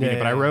stand-up comedian.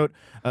 But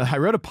I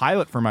wrote a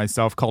pilot for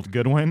myself called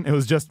Goodwin. It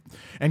was just,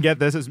 and get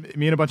this, it was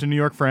me and a bunch of New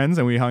York friends,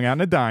 and we hung out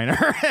in a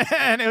diner,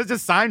 and it was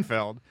just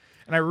Seinfeld.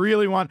 And I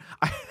really want.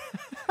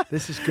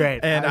 This is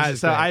great. And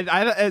so then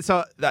I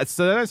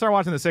started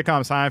watching the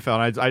sitcom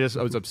Seinfeld. And I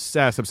was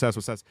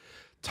obsessed.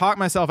 Talked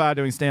myself out of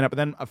doing stand-up. But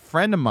then a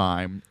friend of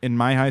mine in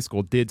my high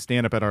school did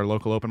stand-up at our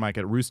local open mic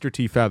at Rooster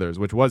T. Feathers,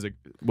 which was a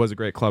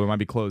great club. It might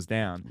be closed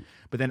down.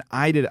 But then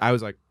I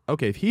was like,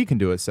 okay, if he can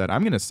do a set,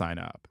 I'm going to sign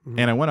up.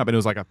 And I went up, and it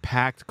was like a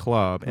packed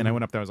club. And I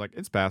went up there, I was like,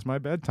 it's past my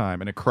bedtime.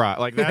 And it cried.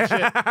 Like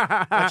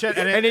that shit.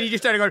 And then you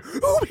just started going,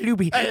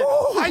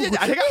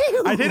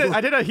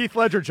 I did a Heath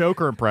Ledger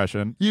Joker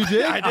impression. You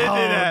did? I did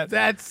do that.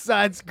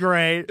 That's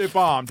great. It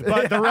bombed.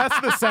 But the rest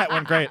of the set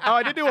went great. Oh,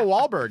 I did do a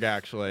Wahlberg,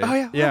 actually. Oh,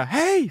 yeah. Yeah.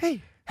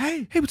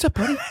 Hey, what's up,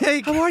 buddy?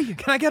 Hey, how are you?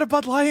 Can I get a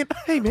Bud Light?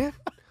 Hey, man.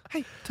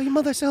 Hey, tell your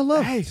mother I say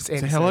hello. Hey, say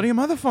hello to your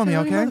mother for me,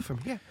 okay?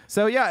 Yeah.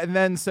 So, yeah, and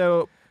then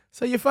So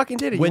you fucking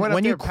did it.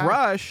 When you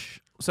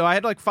crush, so I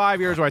had like 5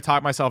 years where I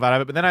talked myself out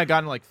of it, but then I got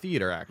into like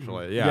theater,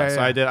 actually. Yeah.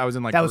 So I was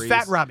in like that was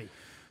Fat Robbie.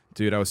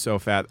 Dude, I was so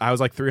fat. I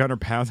was like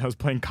 300 pounds. I was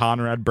playing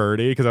Conrad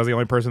Birdie because I was the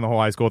only person in the whole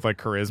high school with like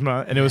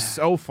charisma. And it was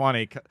so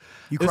funny.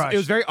 It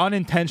was very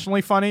unintentionally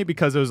funny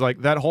because it was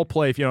like that whole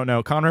play, if you don't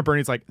know, Conrad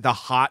Birdie's like the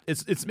hot,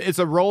 it's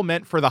a role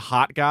meant for the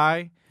hot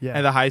guy. Yeah.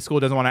 And the high school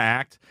doesn't want to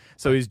act.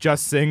 So he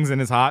just sings and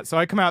is hot. So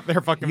I come out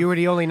there fucking. You were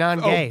the only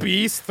non-gay.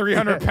 Obese,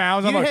 300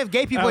 pounds. You didn't have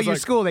gay people at your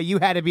school that you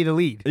had to be the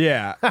lead.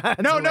 Yeah.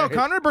 No,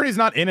 Conrad Birdie's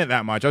not in it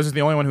that much. I was just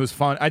the only one who was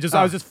fun. I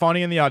was just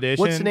funny in the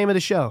audition. What's the name of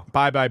the show?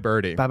 Bye Bye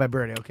Birdie. Bye Bye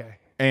Birdie, okay.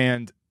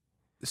 And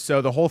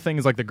so the whole thing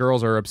is like the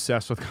girls are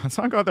obsessed with.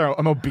 So I go out there,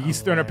 I'm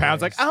obese, 300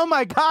 pounds. Like, oh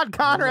my God,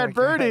 Conrad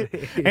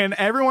Birdie. And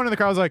everyone in the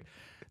crowd was like,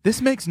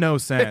 this makes no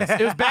sense.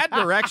 It was bad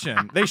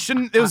direction. They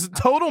shouldn't. It was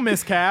total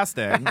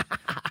miscasting.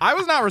 I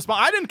was not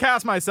I didn't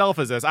cast myself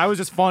as this. I was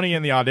just funny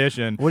in the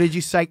audition. What did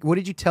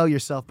you tell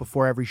yourself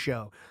before every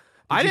show?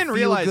 I didn't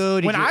realize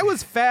when I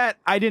was fat,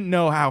 I didn't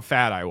know how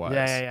fat I was.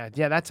 Yeah.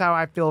 That's how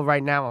I feel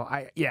right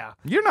now.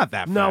 You're not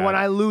that fat. No, when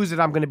I lose it,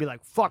 I'm gonna be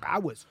like, fuck, I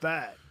was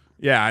fat.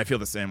 Yeah, I feel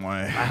the same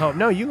way. I hope.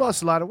 No, you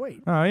lost a lot of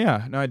weight. Oh,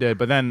 yeah. No, I did.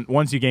 But then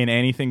once you gain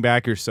anything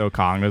back, you're so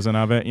cognizant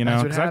of it, you know? That's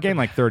what Because I've happened. gained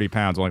like 30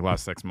 pounds in like the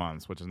last 6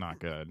 months, which is not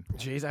good.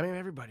 Jeez, I mean,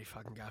 everybody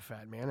fucking got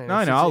fat, man. And No,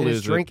 I it's- know, I'll it's lose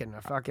it. drinking.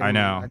 I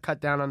know. I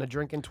cut down on the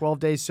drinking. 12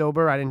 days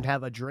sober. I didn't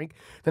have a drink.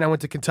 Then I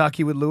went to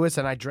Kentucky with Lewis,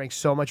 and I drank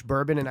so much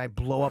bourbon, and I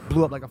blew up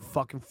like a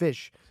fucking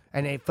fish.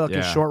 And a fucking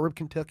Yeah. short rib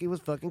Kentucky was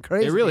fucking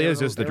crazy. It really They is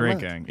were- just the they were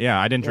nuts. drinking. Yeah,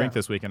 I didn't drink Yeah.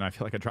 this weekend. I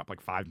feel like I dropped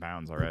like 5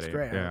 pounds already. It's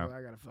great. Yeah.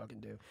 I gotta fucking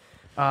do.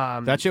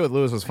 That shit with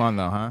Lewis was fun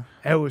though, huh?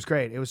 It was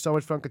great. It was so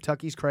much fun.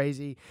 Kentucky's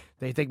crazy.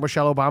 They think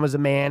Michelle Obama's a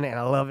man, and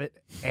I love it.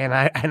 And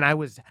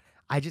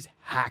I just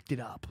hacked it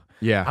up.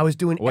 Yeah. I was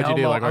doing What'd you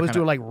Elmo. do? Like, what I was kind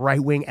doing like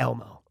right wing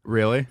Elmo.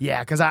 Really?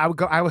 Yeah, because I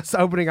was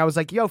opening. I was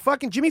like, "Yo,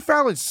 fucking Jimmy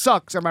Fallon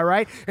sucks." Am I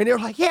right? And they were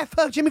like, "Yeah,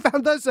 fuck, Jimmy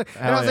Fallon does suck."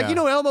 And I was like, yeah. "You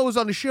know, Elmo was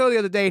on the show the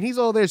other day, and he's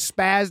all there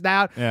spazzed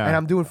out." Yeah. And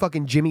I'm doing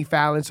fucking Jimmy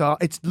Fallon, so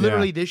it's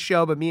literally this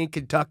show, but me in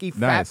Kentucky, fat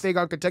Nice. pig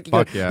on Kentucky.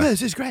 Fuck going, yeah.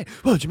 This is great.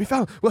 Well, Jimmy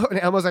Fallon. Well, and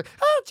Elmo's like,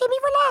 "Oh, Jimmy,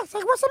 relax.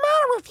 Like, what's the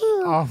matter with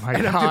you?" Oh my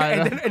And I'm god,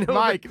 doing- and then-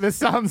 Mike! This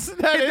sounds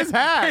that is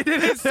hack.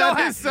 It is so That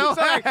hack. is so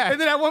hack. hack. And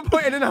then at one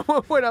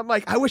point, I'm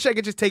like, I wish I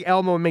could just take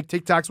Elmo and make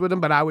TikToks with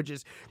him, but I would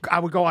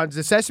go on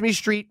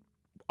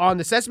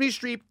the Sesame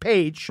Street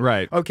page,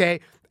 Right.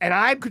 Okay, and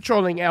I'm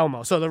controlling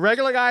Elmo. So the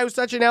regular guy who's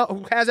touching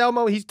who has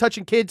Elmo, he's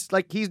touching kids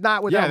like he's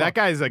not with Yeah, Elmo. that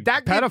guy's a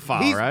kid,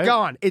 pedophile, he's right?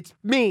 gone. It's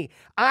me.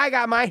 I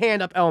got my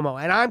hand up Elmo,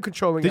 and I'm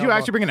controlling. Did you Elmo.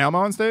 actually bring an Elmo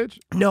on stage?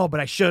 No, but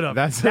I should have.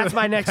 That's-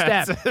 my next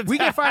that's- step. If we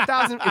get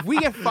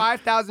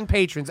 5,000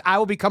 patrons, I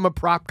will become a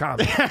prop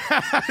comic.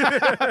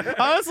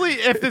 Honestly,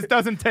 if this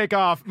doesn't take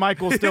off,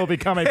 Mike will still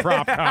become a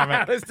prop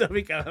comic. I will still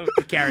become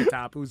Carrot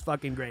Top, who's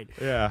fucking great.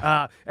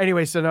 Yeah.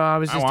 Anyway, so no, I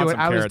was I just want doing. some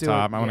I was Carrot doing.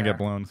 Top. I want to yeah. get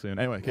blown soon.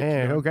 Anyway,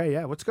 Yeah. Okay.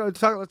 Yeah. Let's go.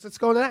 Let's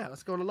go into that.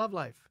 Let's go into love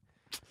life.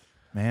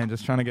 man,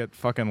 just trying to get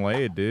fucking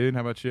laid, dude.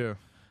 How about you?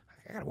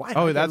 I got a wife.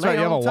 Oh, I get that's laid right,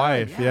 you all have the a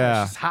time. wife,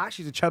 yeah. She's hot.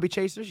 She's a chubby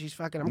chaser. She's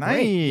fucking. I'm Nice,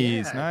 great.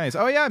 Yeah. nice.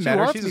 Oh yeah, I She met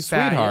her. wants She's to a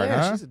be fat. sweetheart,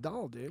 Yeah, huh? she's a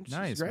doll, dude.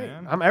 Nice, she's great.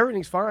 man.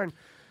 Everything's fine.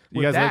 You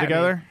with guys that. live I mean,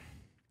 together?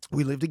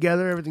 we live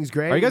together. Everything's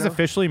great. Are you guys know?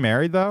 officially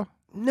married though?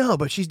 No,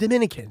 but she's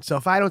Dominican. So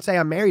if I don't say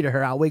I'm married to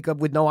her, I'll wake up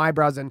with no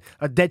eyebrows and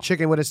a dead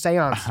chicken with a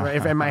seance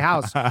in my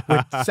house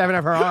with 7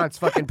 of her aunts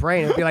fucking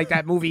praying. It'd be like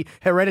that movie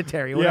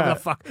Hereditary, whatever Yeah, the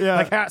fuck. yeah.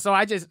 Like, so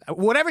I just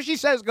whatever she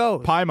says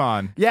goes.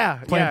 Paimon.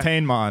 Yeah,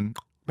 Plantain-mon.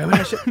 Remember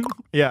that shit?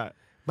 Yeah.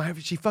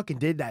 She fucking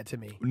did that to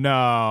me.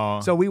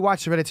 No. So we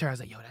watched Hereditary. I was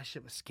like, yo, that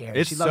shit was scary.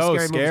 It's she loves so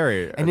scary.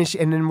 scary. Movies.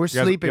 And then we're you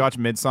guys, sleeping. you watch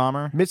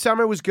Midsummer?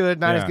 Midsummer was good,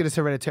 not as Yeah. good as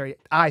Hereditary,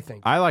 I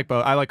think. I like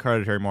both. I like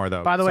Hereditary more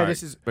though. By the way, Sorry,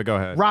 this is But go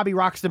ahead. Robbie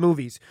rocks the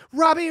movies.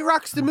 Robbie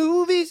rocks the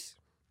movies.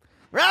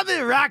 Robbie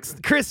rocks.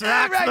 Chris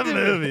rocks rock the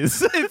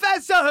movies. If I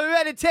saw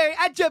Hereditary,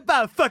 I'd jump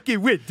out a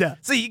fucking window.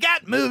 So you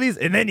got movies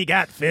and then you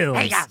got films.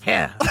 I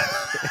can't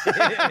do.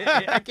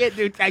 I can't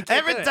do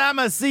it. time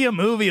I see a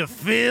movie, a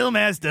film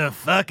has to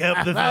fuck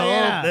up the Oh,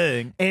 yeah.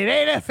 thing. It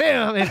ain't a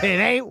film if it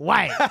ain't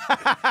white.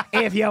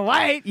 If you're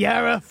white,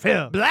 you're a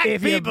film. Black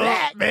if you're people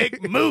black,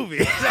 make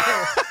movies.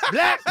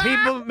 black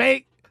people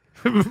make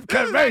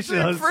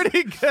commercials.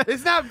 Pretty good.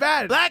 It's not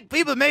bad. Black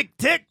people make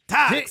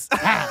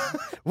TikToks.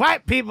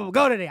 White people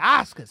go to the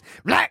Oscars.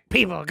 Black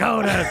people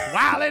go to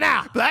Wildin'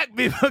 Out. Black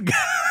people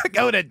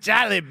go to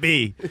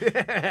Jollibee.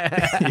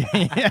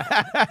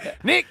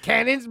 Nick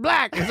Cannon's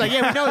black. It's like,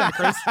 yeah, we know that,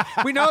 Chris.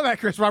 We know that,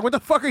 Chris Rock. What the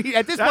fuck are you?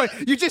 At this point,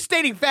 you're just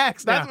stating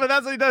facts now.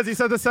 That's what he does. He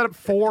said to set up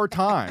 4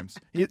 times.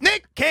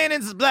 Nick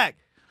Cannon's black.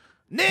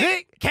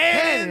 Nick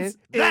Cannon's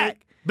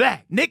black.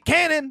 Black. Nick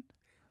Cannon.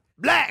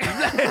 Black.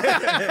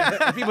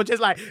 People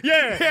just like,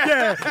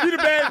 yeah, you the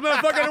baddest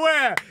motherfucker in the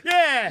world.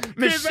 Yeah.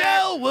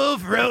 Michelle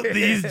Wolf wrote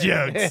these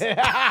jokes.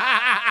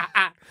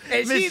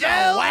 And she's a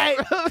Michelle- white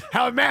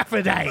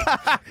hermaphrodite.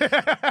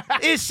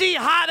 Is she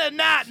hot or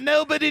not?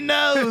 Nobody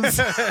knows.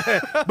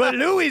 But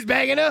Louis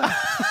banging her.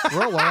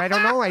 Well, I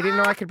don't know. I didn't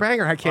know I could bang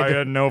her. I can't. I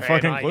had no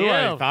fucking clue.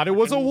 I thought it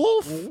was a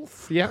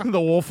wolf. Yeah. The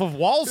Wolf of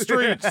Wall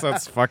Street.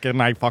 That's fucking.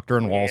 I fucked her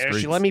in Wall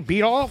Street. She let me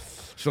beat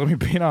off. She let me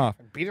beat off.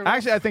 Beat her off.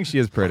 Actually, I think she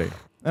is pretty.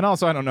 And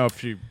also, I don't know if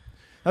she.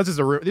 That's just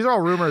these are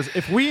all rumors.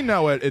 If we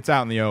know it, it's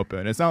out in the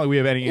open. It's not like we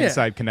have any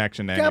inside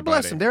connection to God anybody.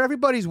 bless them.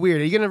 Everybody's weird.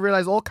 You're gonna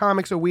realize all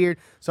comics are weird.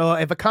 So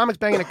if a comic's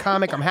banging a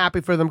comic, I'm happy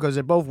for them because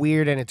they're both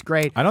weird and it's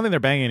great. I don't think they're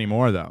banging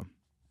anymore though.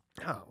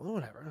 Oh, well,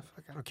 whatever.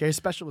 Fuck, I don't care. His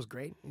special was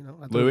great. You know,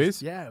 I thought it Louis?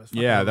 was- yeah, it was.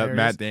 Fucking Yeah, that hilarious.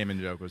 Matt Damon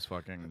joke was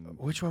fucking.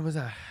 Which one was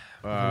that?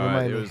 It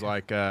Remind me. was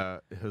like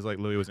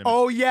Louis was in.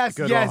 Oh yes,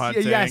 Good yes, Will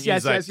Hunting. yes,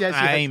 yes, He's like, yes, yes, yes.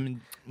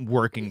 I'm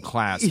working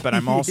class, but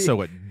I'm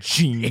also a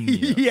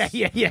genius. Yeah.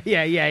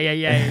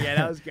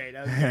 That was great.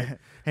 That was great.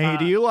 Hey,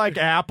 do you like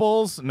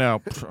apples? No.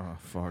 Oh,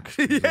 fuck.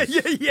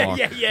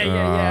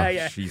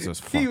 Yeah. Jesus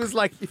fuck. He was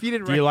like, if you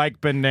didn't Do you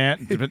like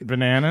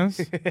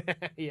bananas?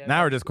 Yeah.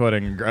 Now we're just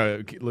quoting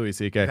Louis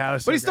C.K. That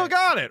was But so he still great.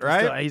 got it,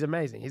 right? He's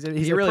amazing. He's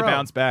he a really pro.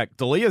 bounced back.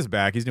 D'Elia's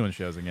back. He's doing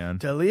shows again.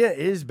 D'Elia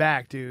is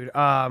back, dude.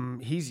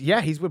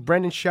 He's with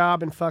Brendan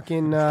Schaub and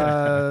fucking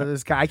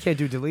this guy. I can't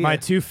do D'Elia. My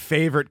 2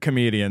 favorite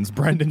comedians,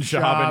 Brendan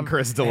Schaub and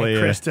Chris D'Elia.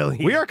 Chris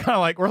D'Elia. We are kind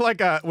of like, we're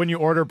like when you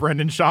order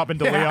Brendan Schaub and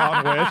D'Elia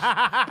on Wish.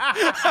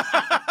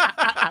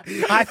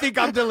 I think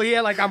I'm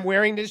D'Elia, like I'm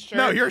wearing this shirt.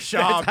 No, you're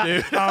Schaub,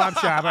 dude. Oh, I'm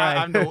Schaub.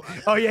 All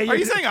right. Oh, yeah. Are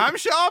you saying I'm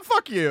Schaub?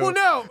 Fuck you. Well,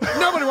 no.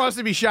 Nobody wants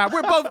to be Schaub.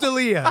 We're both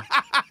D'Elia.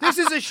 This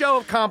is a show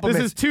of compliments.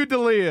 This is two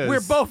D'Elias.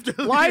 We're both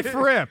D'Elia. Life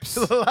rips.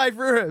 Life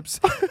rips.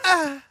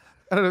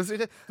 I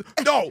don't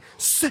know.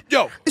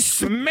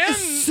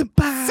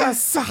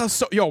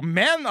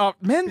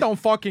 Men don't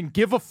fucking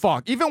give a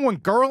fuck. Even when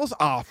girls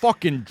are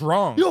fucking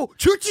drunk. Yo,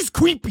 church is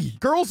creepy.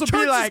 Girls will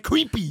Church be like, is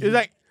creepy. It's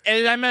like,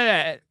 I'm all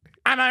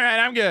right,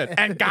 I'm good.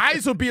 And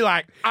guys will be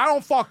like, I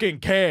don't fucking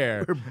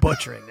care. We're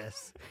butchering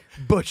this.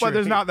 But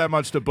there's not that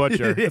much to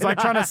butcher. It's like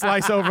trying to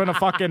slice open a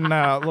fucking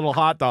little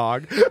hot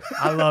dog.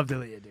 I love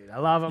D'Elia, dude. I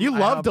love him. You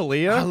love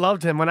D'Elia? I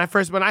loved him when I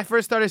first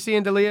started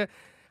seeing D'Elia.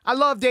 I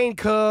love Dane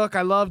Cook.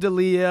 I love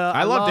D'Elia.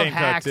 I love love Dane Cook,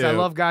 hacks. too. I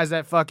love guys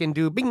that fucking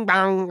do bing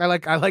bang. I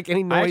like any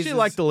I noises. actually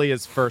liked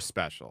D'Elia's first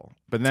special,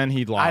 but then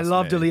he lost I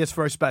love me. D'Elia's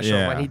first special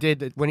Yeah. when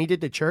he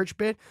did the church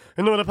bit.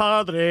 In the name of the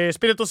Padre,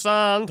 Spiritu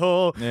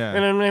Santo, Yeah.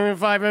 and then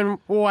five and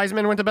wise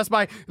men went to Best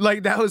Buy.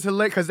 Like that was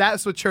hilarious because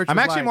that's what church. I'm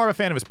was actually like. more of a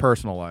fan of his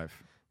personal life.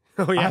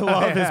 Oh, yeah. I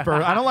love his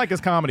I don't like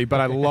his comedy, but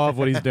I love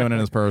what he's doing in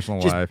his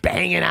personal just life.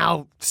 banging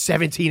out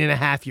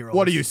 17-and-a-half-year-olds.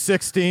 What are you,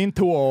 16?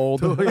 Too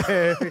old. You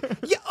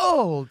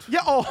old. You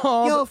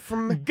old. You're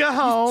from. Go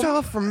home.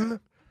 You're from.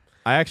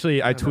 I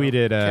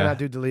tweeted. Cannot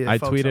do D'Elia, I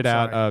folks, tweeted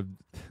I'm out.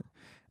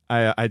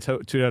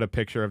 Tweeted out a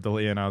picture of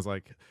D'Elia, and I was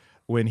like,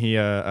 when he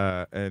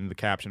and the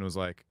caption was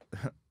like,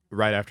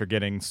 right after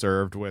getting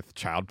served with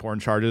child porn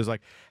charges,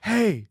 like,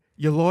 hey,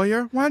 you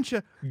lawyer, why don't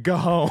you go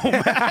home?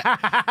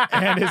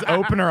 And his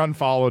opener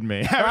unfollowed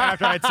me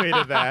after I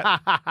tweeted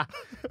that.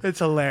 It's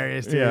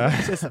hilarious, dude. Yeah.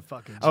 It's just a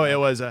fucking joke. Oh, it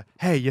was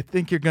hey, you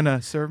think you're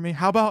gonna serve me?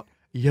 How about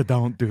you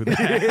don't do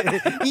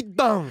that? You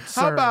don't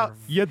serve. How about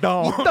you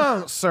don't? You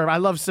don't serve. I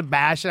love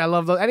Sebastian. I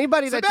love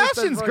anybody that just does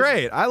Sebastian's voices.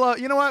 great. I love.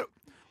 You know what?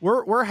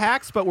 We're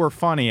hacks, but we're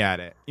funny at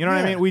it. You know what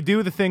I Yeah. mean? We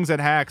do the things that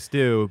hacks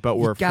do, but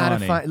we're Gotta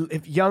funny. find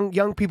if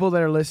young people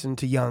that are listening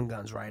to Young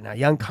Guns right now,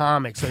 young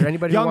comics or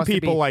anybody who Young wants to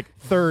people be, like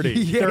 30,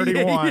 Yeah,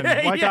 31,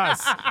 yeah, like yeah.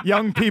 us.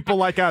 Young people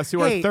like us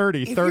who Hey, are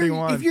 30, if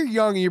 31. If you're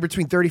young and you're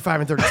between 35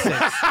 and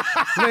 36,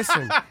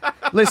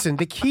 listen.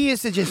 The key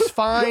is to just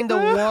find the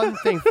one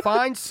thing.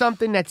 Find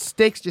something that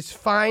sticks. Just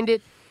find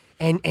it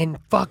and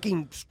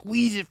fucking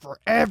squeeze it for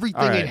everything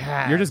All right. it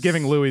has. You're just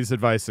giving Louis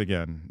advice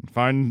again.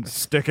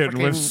 Stick it,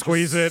 Fucking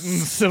squeeze it, and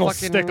it'll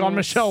fucking stick on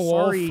Michelle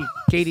Wolf. Sorry,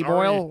 Katie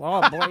Boyle.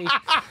 Oh boy.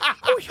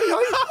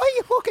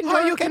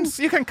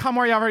 You can come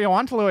wherever you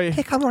want, Louis.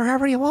 Hey, come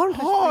wherever you want.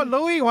 Oh,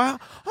 Louis, wow.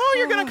 Oh,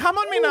 you're going to come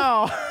on me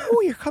now.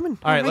 Oh, you're coming.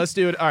 All right, let's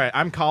do it. All right,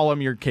 I'm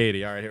Colum, you're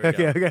Katie. All right, here we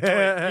go.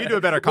 Okay. You do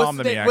a better column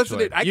than me, actually. What's the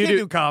name? I You can't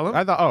do Colum.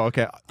 I thought, oh,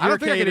 okay. I You're don't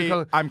think I can Katie, do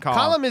Colum. I'm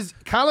Colum.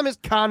 Colum is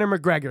Conor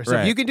McGregor. So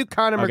Right. if you can do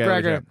Conor Okay,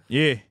 McGregor.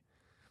 Yeah.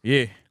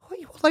 Yeah. Oh,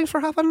 well, thanks for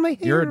having me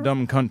here. You're a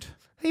dumb cunt.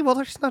 Hey, well,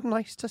 that's not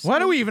nice to say.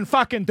 What are we even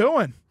fucking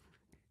doing?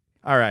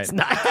 All right.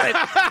 Not good.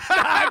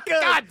 Not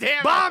good. God damn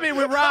it. Bombing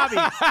with Robbie.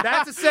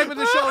 That's a segment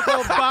of the show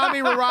called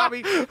Bombing with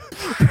Robbie.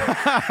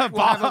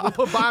 We'll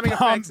put bombing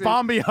effects in.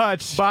 Bomby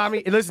Hutch.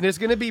 Bombing. Listen, there's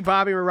going to be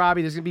bombing with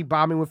Robbie. There's going to be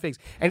bombing with Figs.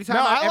 Anytime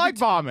No, I every like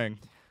bombing.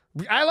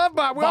 I love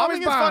bombing.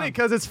 Bombing is funny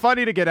because it's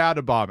funny to get out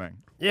of bombing.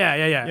 Yeah.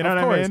 You know of what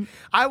I course. mean?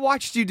 I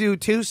watched you do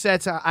 2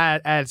 sets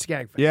at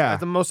Skankfest. Yeah. That's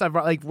the most I've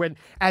like when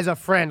as a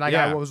friend, like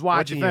Yeah. I was What'd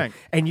watching you think?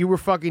 and you were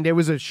fucking. There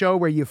was a show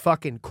where you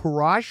fucking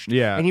crushed.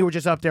 Yeah. And you were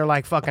just up there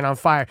like fucking on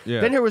fire.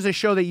 Yeah. Then there was a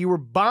show that you were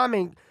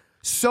bombing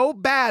so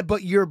bad,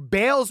 but your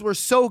bails were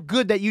so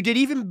good that you did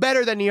even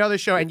better than the other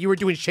show. And you were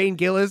doing Shane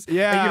Gillis.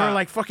 Yeah. And you were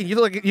like fucking. You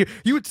look.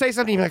 You would say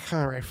something. You're like,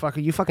 all right,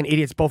 fucker, you fucking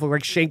idiots. Both look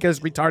like Shane Gillis'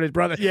 retarded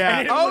brother. Yeah.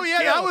 And then it Oh, would yeah,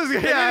 kill. that was-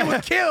 And then yeah. it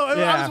would kill. And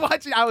Yeah. I was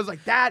watching. I was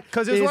like, that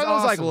Because it's is one of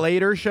those like awesome.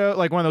 later show,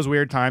 like one of those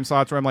weird time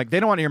slots where I'm like,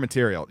 they don't want to hear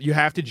material. You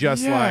have to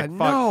just Yeah, like,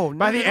 fuck. no,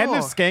 By not the at end of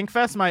all.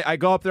 Skankfest, I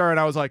go up there and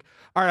I was like,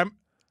 all right,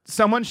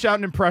 someone shout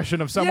an impression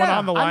of someone Yeah,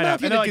 on the I'm not lineup.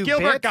 And gonna they're like, do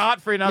Gilbert bits.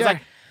 Gottfried. And I was Yeah.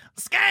 like,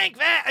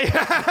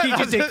 Skankfest. He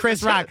just did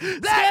Chris Rock.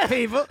 Black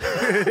people.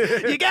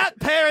 You got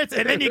parrots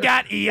and then you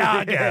got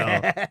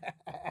Iago.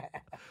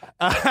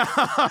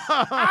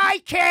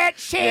 I can't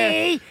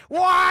see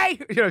why.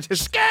 You know,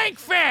 just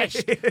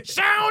Skankfest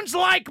sounds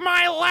like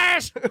my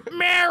last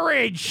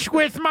marriage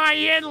with my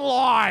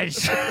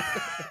in-laws.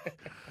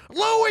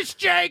 Louis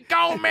J.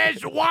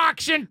 Gomez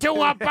walks into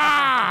a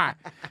bar.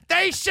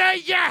 They say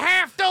you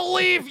have to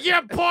leave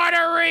your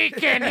Puerto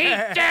Rican. He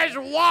says,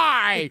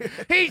 why?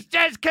 He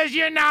says, because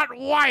you're not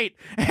white.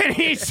 And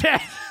he says,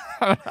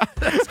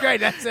 that's great.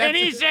 That's and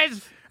he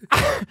says,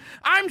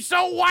 I'm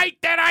so white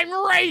that I'm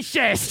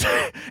racist.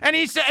 And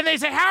he said, and they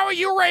say, how are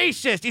you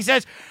racist? He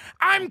says,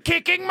 I'm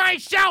kicking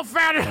myself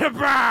out of the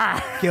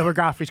bar. Gilbert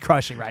Gottfried's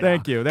crushing right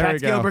Thank now. you. There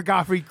That's we go. Gilbert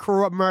Gottfried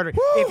murder.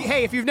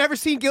 If you've never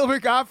seen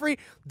Gilbert Gottfried,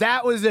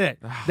 that was it.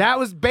 That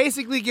was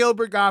basically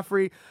Gilbert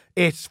Gottfried.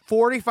 It's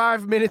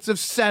 45 minutes of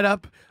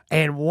setup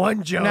and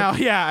one joke. Now,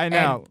 yeah, I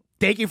know.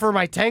 thank you for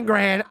my 10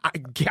 grand.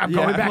 I'm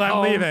going back I'm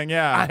home. leaving,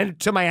 yeah.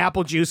 To my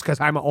apple juice because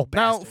I'm an old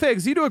Now, bastard.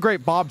 Figs, you do a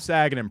great Bob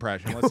Saget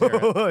impression. Let's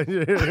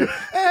hear it.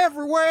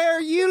 Everywhere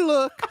you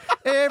look,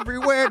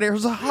 everywhere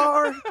there's a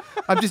heart.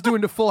 I'm just doing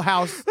the Full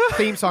House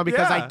theme song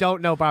because Yeah. I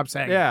don't know Bob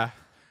Saget. Yeah.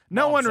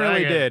 No Bob one really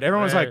Saget. did.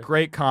 Everyone was Yeah. like,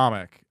 great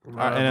comic. And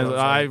Bob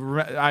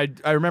I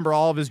remember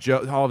all of his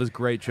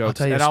great jokes,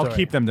 tell you and a I'll story.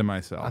 keep them to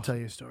myself. I'll tell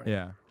you a story.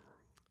 Yeah.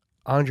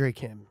 Andre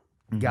Kim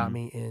got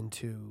me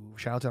into.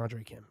 Shout out to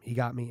Andre Kim. He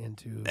got me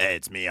into. Hey,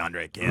 it's me,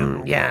 Andre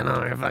Kim. Yeah,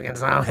 no, you're fucking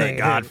song. Hey,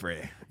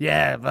 Godfrey.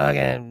 Yeah,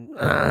 fucking.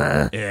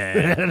 Yeah.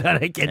 I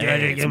can't do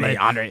Hey, it's me,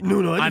 Andre.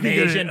 No, I'm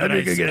Asian, but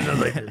I can get it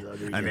like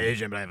this. I'm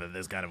Asian, but I have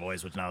this kind of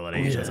voice, which not a lot of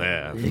Asians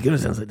have. It kind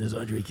of sounds like this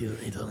Andre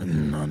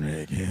Kim.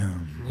 Andre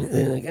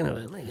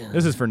Kim.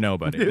 This is for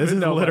nobody. This is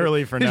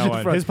literally for no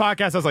one. His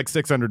podcast has like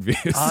 600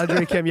 views.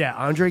 Andre Kim, yeah,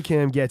 Andre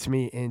Kim gets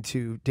me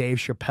into Dave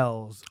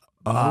Chappelle's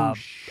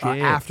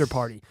after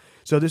party.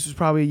 So this was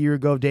probably a year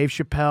ago. Dave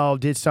Chappelle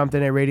did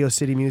something at Radio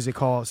City Music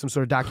Hall, some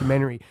sort of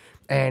documentary,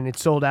 and it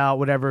sold out,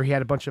 whatever. He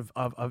had a bunch of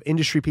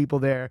industry people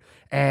there.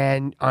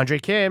 And Andre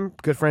Kim,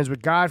 good friends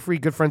with Godfrey,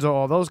 good friends with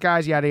all those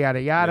guys, yada,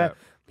 yada, yada. Yeah.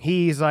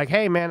 He's like,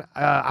 hey, man,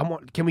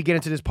 can we get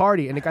into this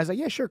party? And the guy's like,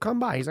 yeah, sure, come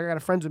by. He's like, I got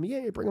a friend with me.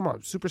 Yeah, bring him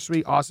on. Super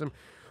sweet, awesome.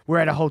 We're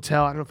at a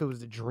hotel. I don't know if it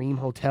was the Dream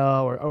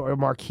Hotel or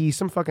Marquis,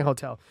 some fucking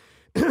hotel.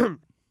 And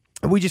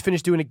we just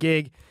finished doing a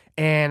gig.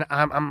 And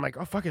I'm like,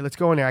 oh, fuck it, let's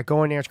go in there. I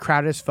go in there, it's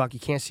crowded as fuck. You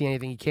can't see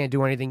anything. You can't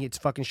do anything. It's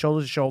fucking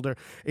shoulder to shoulder.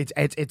 It's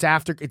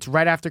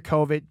right after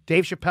COVID.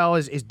 Dave Chappelle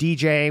is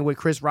DJing with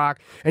Chris Rock.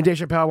 And Dave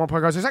Chappelle at one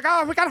point goes, he's like,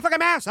 oh, we got a fucking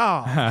mask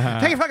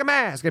on. Take your fucking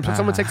mask. And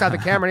someone takes out the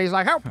camera and he's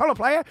like, hold on,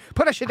 player.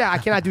 Put that shit down. I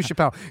cannot do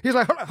Chappelle. He's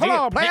like, hold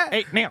on, player.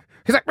 Hey, Neil.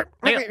 He's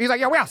like,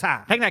 yo, we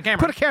outside. Take that camera.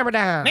 Put the camera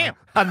down. Neil.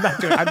 I'm not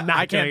doing. I'm not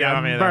I can't kidding. do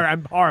it either.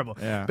 I'm horrible.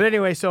 Yeah. But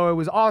anyway, so it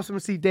was awesome to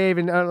see Dave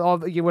and all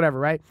the, whatever,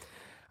 right?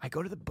 I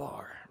go to the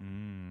bar.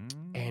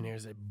 And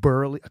there's a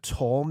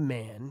tall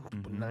man,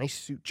 with a nice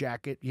suit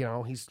jacket. You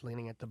know, he's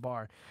leaning at the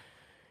bar.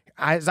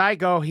 As I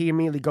go, he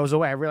immediately goes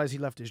away. I realize he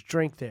left his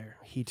drink there.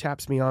 He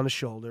taps me on the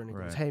shoulder and he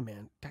goes, hey,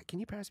 man, can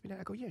you pass me that?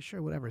 I go, yeah,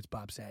 sure, whatever. It's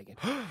Bob Saget.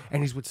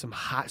 And he's with some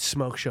hot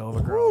smoke show of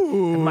a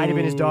girl. It might have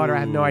been his daughter. I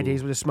have no idea.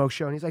 He's with a smoke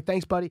show. And he's like,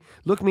 thanks, buddy.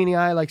 Looked me in the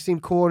eye, like,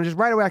 seemed cool. And just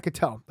right away, I could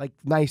tell. Like,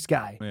 nice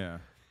guy. Yeah.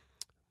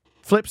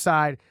 Flip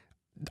side,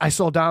 I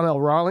saw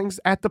Donnell Rawlings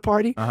at the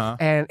party,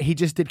 and he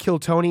just did Kill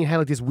Tony and had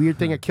like this weird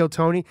thing at Kill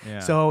Tony. Yeah.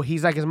 So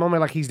he's like his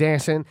moment, like he's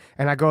dancing,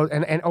 and I go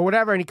and or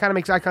whatever, and he kind of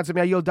makes eye contact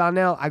with me. Yo,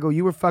 Donnell, I go,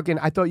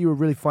 I thought you were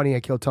really funny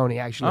at Kill Tony,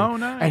 actually. Oh,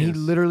 nice. And he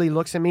literally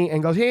looks at me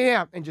and goes,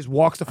 yeah, and just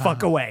walks the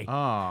fuck away.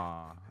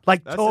 Aw.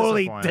 Like That's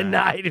totally disappointing.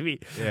 denied me.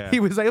 Yeah. He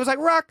was like, it was like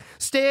rock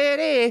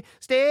steady,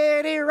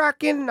 steady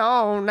rocking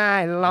all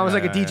night long. I was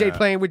like a DJ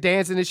playing with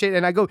dancing and shit.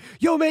 And I go,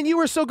 yo, man, you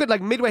were so good.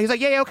 Like midway, he's like,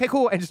 yeah, okay,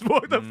 cool, and just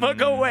walked the fuck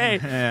away.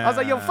 I was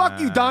like, yo, fuck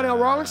you, Donnell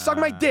Rawlings, suck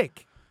my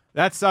dick.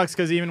 That sucks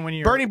because even when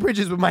you're Burning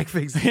bridges with Mike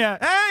Figs. yeah,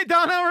 hey,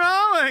 Donnell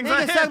Rawlings,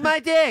 Nigga, suck my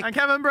dick. I'm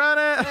Kevin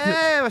Brennan.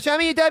 Hey, well, show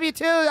me your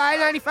W-2,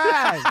 I-95.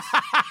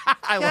 I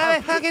Show me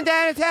love fucking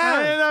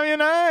downtown.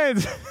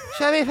 United.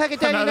 Show me fucking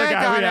Another 39, guy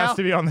we Donnell. asked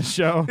to be on the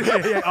show.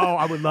 Yeah. Oh,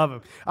 I would love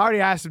him. I already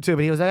asked him to,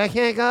 but he was like, I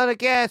can't go to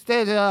gas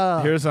station.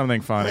 Here's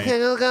something funny.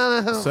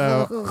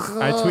 So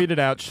I tweeted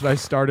out, should I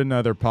start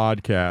another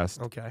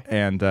podcast? Okay.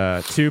 And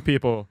two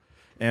people,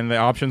 and the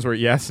options were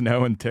yes,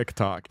 no, and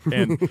TikTok.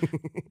 And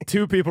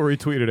two people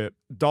retweeted it,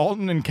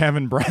 Dalton and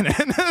Kevin Brennan.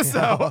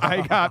 So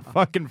I got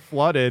fucking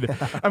flooded.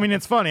 I mean,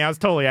 it's funny. I was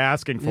totally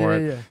asking for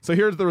it. Yeah. So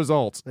here's the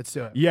results. Let's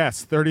do it.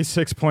 Yes,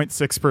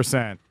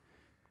 36.6%.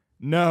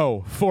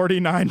 No,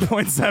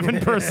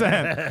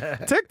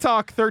 49.7%.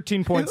 TikTok,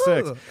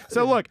 13.6%.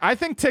 So look, I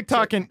think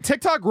TikTok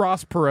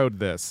Ross Perot'd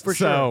this. For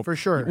So sure, for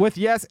sure. With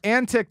yes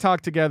and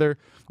TikTok together,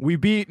 we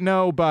beat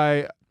no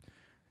by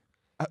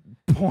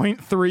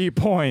 0.3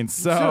 points.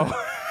 So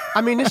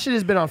I mean, this shit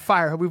has been on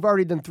fire. We've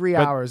already done 3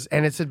 hours,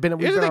 and we've been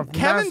Here's the on thing,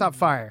 Kevin- nonstop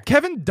fire.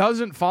 Kevin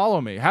doesn't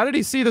follow me. How did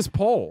he see this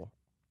poll?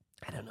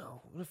 I don't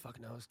know. Who the fuck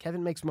knows?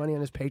 Kevin makes money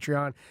on his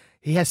Patreon.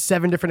 He has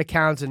 7 different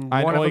accounts, and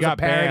I one know of he them's a got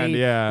parody. banned,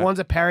 yeah. One's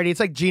a parody.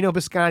 It's like Gino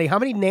Biscotti. How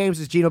many names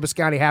does Gino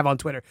Biscotti have on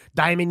Twitter?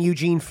 Diamond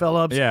Eugene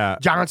Phillips, Yeah.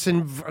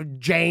 Johnson,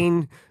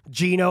 Jane,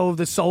 Gino,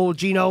 the Soul,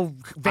 Gino,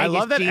 Vegas I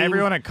love that Gene.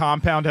 everyone at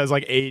Compound has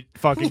like 8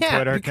 fucking Yeah,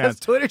 Twitter because accounts.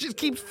 Twitter just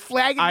keeps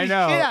flagging I the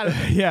know. shit out of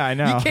it. Yeah, I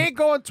know. You can't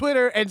go on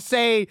Twitter and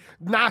say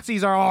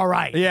Nazis are all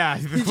right. Yeah,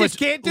 You which just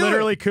can't do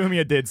literally it.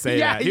 Kumia did say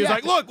Yeah, that. He was yeah.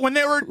 like, "Look, when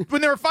they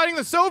were fighting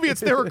the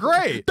Soviets, they were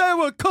great." They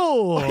were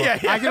cool. Yeah,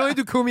 yeah. I can only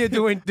do Kumia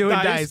doing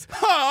dice.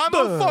 Huh, I'm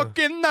a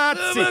fucking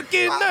Nazi.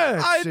 fucking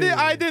Nazi.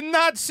 I did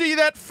not see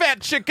that fat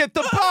chick at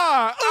the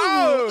bar.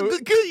 Oh,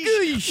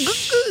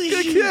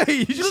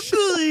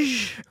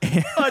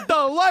 I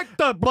don't like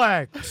the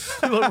blacks.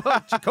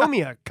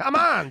 Kumia, come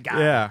on, guy.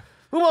 yeah.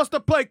 Who wants to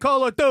play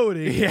Call of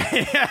Duty?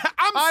 Yeah.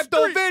 I'm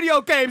doing video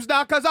games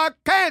now because I'm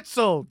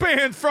canceled.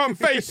 Banned from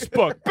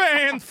Facebook,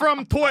 banned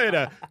from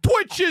Twitter.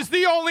 Twitch is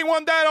the only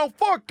one that'll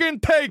fucking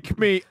take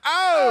me.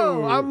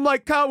 Oh, I'm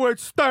like Howard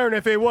Stern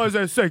if he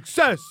wasn't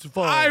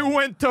successful. I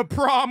went to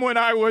prom when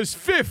I was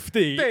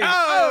 50. Hey,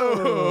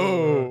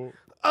 Oh.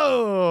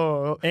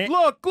 Oh,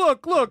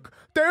 look.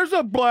 There's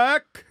a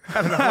black.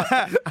 I don't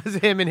know. That's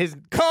him and his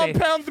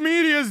Compound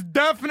Media is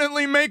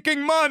definitely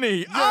making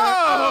money.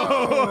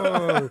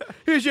 Oh,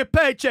 here's your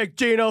paycheck,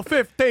 Gino.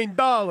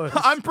 $15.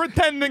 I'm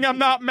pretending I'm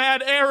not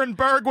mad Aaron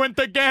Berg went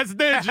to Gas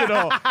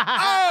Digital.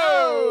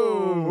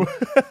 Oh!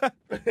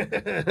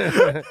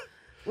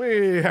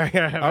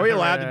 Are we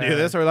allowed to do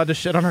this? Are we allowed to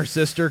shit on our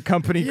sister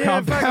company,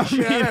 Compound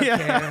fucking shit.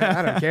 Media?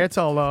 I don't care. It's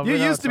all love. You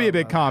used to be a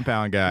big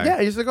Compound guy. Yeah,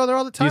 I used to go there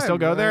all the time. Do you still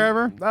go there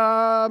ever?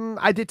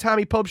 I did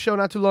Tommy Pope's show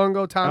not too long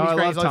ago. Oh, Tommy's I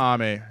great. love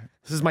Tommy.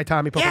 This is my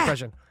Tommy Pope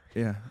impression.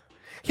 Yeah.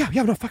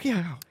 Yeah, no, fuck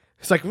yeah.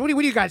 It's like, what do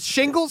you got,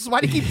 shingles?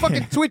 Why do you keep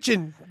fucking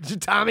twitching,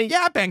 Tommy?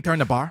 Yeah, I banged her in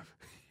the bar.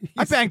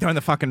 I banged her in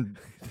the fucking...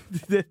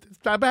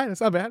 It's not bad. It's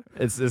not bad.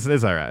 It's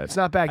all right. It's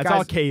not bad, It's guys.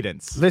 all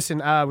cadence. Listen,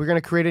 we're going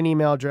to create an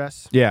email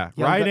address. Yeah,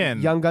 write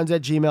in.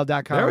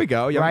 Youngguns@gmail.com. There we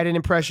go. Write in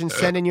impressions.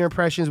 Send in your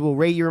impressions. We'll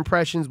rate your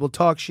impressions. We'll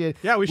talk shit.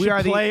 Yeah, we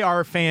should play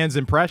our fans'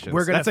 impressions.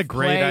 We're gonna That's a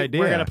great idea.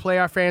 We're going to play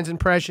our fans'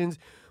 impressions.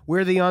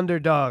 We're the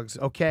underdogs,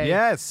 okay?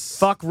 Yes.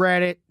 Fuck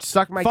Reddit.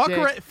 Suck my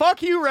dick.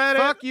 Fuck you, Reddit.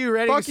 Fuck you,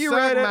 Reddit. Fuck you,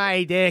 Suck Reddit.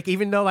 my dick.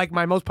 Even though, like,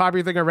 my most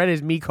popular thing on Reddit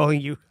is me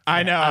calling you.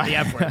 I know. The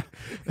F word.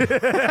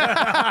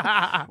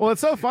 Well,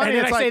 it's so funny. And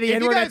then it's I say like, the if you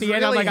N-word at guys the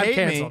end, I'm really like, I'm hate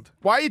me, canceled.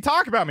 why you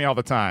talk about me all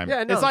the time?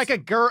 Yeah, no, it's like a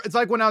girl. It's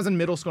like when I was in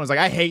middle school. It's like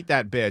I hate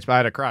that bitch, but I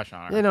had a crush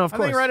on her. You know, of I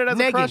course. think Reddit has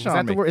negging. a crush Is on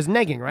that me. the word? It's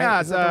negging, right?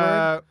 Yeah, Is that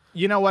the word?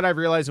 you know what I've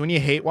realized? When you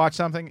hate watch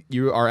something,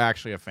 you are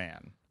actually a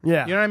fan.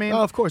 Yeah. You know what I mean?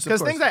 Oh, of course.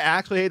 Because things I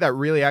actually hate that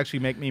really actually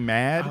make me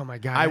mad. Oh my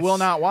god! I will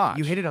not watch.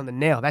 You hit it on the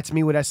nail. That's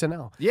me with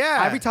SNL.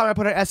 Yeah. Every time I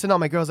put on SNL,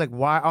 my girl's like,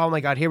 "Why? Oh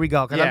my god, here we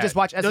go." Because I'm just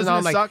watch SNL. Doesn't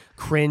I'm it like, suck?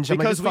 cringe. I'm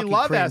like, Because this we fucking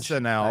love cringe.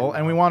 SNL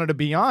and we wanted to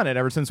be on it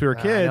ever since we were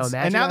know. kids.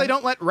 Imagine And now that. they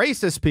don't let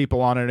racist people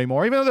on it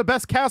anymore. Even though the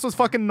best cast was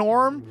fucking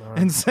Norm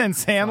and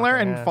Sandler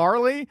and yeah.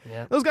 Farley.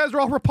 Yeah. Those guys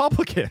were all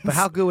Republicans. But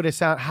how good would it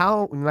sound?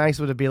 How nice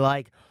would it be?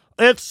 Like,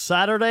 it's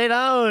Saturday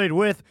night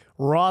with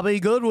Robbie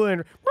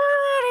Goodwin.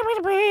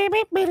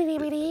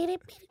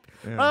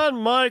 And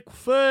Mike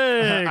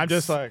Figs. I'm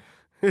just like,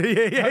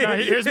 yeah.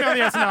 here's me on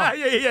the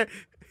SNL.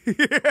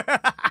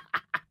 yeah.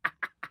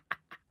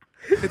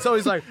 It's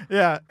always like,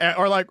 Yeah,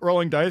 or like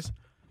rolling dice.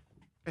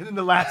 and then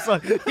the last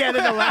one. Yeah,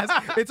 then the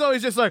last. It's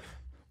always just like,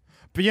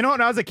 But you know,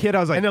 when I was a kid, I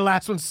was like, and the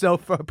last one's so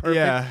perfect.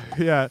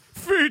 yeah.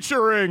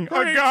 Featuring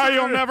a guy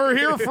you'll never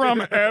hear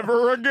from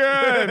ever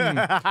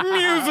again.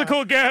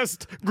 Musical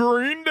guest,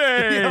 Green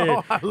Day.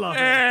 Yo, I love it.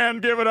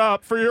 And give it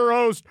up for your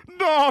host,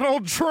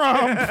 Donald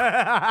Trump.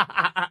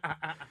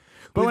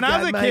 But when I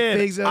was a got Mike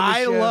Figs kid, on the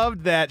I show.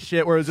 loved that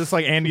shit where it was just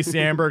like Andy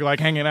Samberg like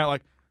hanging out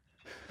like.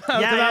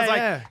 Because I was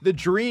like, the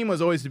dream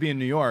was always to be in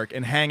New York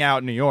and hang out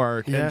in New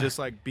York Yeah. and just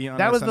like be on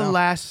That was the SNL.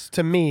 last,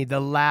 to me, the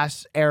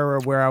last era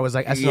where I was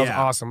like, SNL's Yeah.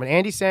 awesome. When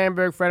Andy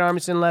Samberg, Fred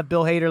Armisen left,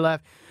 Bill Hader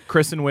left,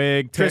 Kristen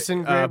Wiig,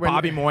 Kristen Wiig,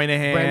 Bobby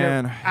Moynihan.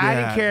 Brandon, I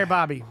didn't Yeah. care,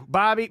 Bobby.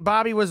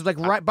 Bobby was like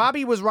right.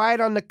 Bobby was right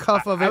on the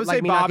cuff of it. I would like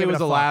say me not Bobby giving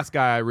was a the fuck. last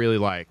guy I really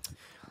liked.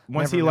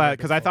 Once Never he really left, good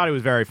because I thought he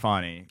was very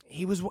funny.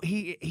 He was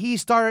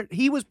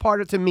he was part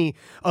of, to me,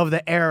 of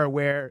the era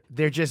where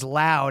they're just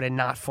loud and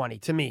not funny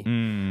to me.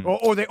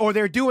 Mm. Or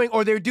they're doing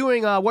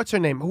what's her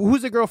name?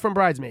 Who's the girl from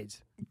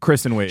Bridesmaids?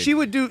 Kristen Wiig. She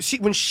would do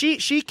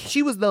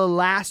she was the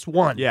last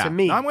one yeah, to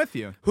me. I'm with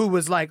you. Who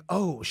was like,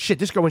 oh shit,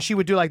 this girl when she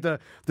would do like the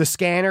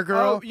scanner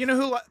girl. Oh, you know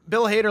who?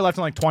 Bill Hader left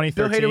in like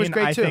 2013. Bill Hader was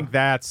great, I too. think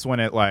that's when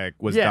it like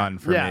was Yeah, done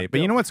for yeah, me. But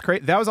Bill- you know what's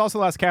crazy? That was also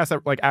the last cast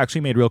that like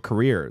actually made real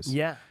careers.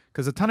 Yeah.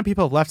 Because a ton of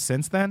people have left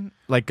since then.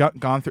 Like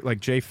gone through like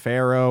Jay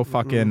Farrow,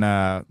 fucking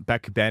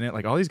Beck Bennett.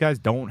 Like all these guys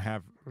don't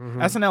have.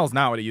 SNL is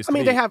not what it used I to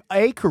mean, be. they have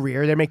a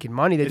career. They're making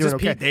money. They're It's doing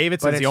just okay. Pete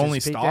Davidson's But the it's only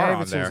just Pete star on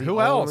Davidson's there. the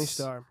Who only else?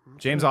 star.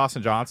 James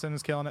Austin Johnson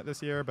is killing it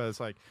this year, but it's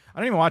like I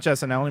don't even watch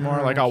SNL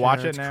anymore. Like I'll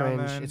watch it It's now cringe.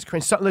 and then. It's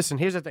cringe. So, listen,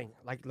 here's the thing.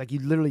 Like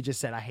you literally just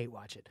said, I hate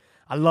watch it.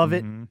 I love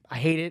it. I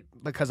hate it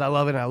because I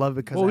love it, and I love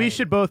it because Well, I we hate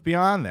should it. both be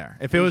on there.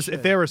 If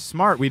they were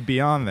smart, we'd be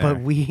on there.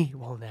 But we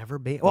will never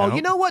be. Well, Nope.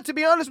 you know what? To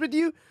be honest with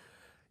you,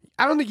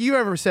 I don't think you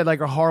ever said like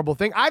a horrible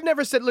thing. I've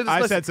never said. Listen,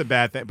 I said some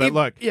bad things, but If-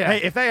 look, yeah.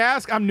 hey, if they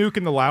ask, I'm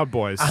nuking the Loud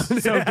Boys.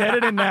 So get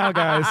it in now,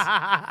 guys.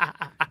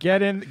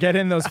 Get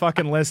in those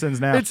fucking listens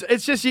now.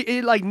 It's just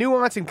like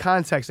nuance and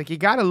context. Like you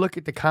got to look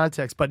at the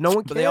context, but no one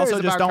cares But they also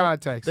about just don't.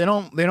 context. They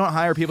don't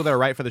hire people that are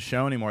right for the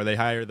show anymore. They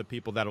hire the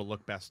people that'll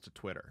look best to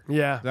Twitter.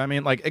 Yeah. I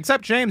mean, like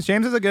except James.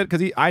 James is a good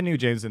because I knew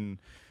James in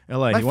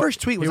L.A. My He wa-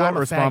 first tweet was, he "I'm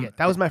won't a faggot."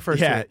 That was my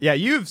first Yeah, tweet. yeah.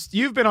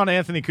 You've been on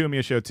Anthony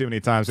Cumia show too many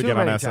times to Too get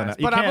on many SNL. times.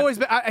 You But I've can't- always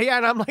been,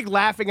 and I'm like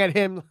laughing at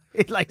him,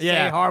 like Yeah.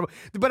 saying horrible.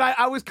 But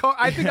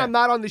I think I'm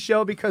not on the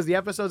show because the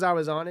episodes I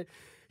was on it,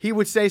 he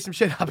would say some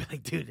shit. I'll be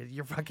like, dude,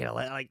 you're fucking,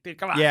 like, dude,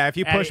 come on. Yeah, if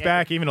you push Hey,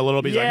 back even a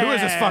little bit, he's like, who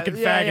is this fucking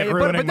faggot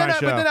ruining but my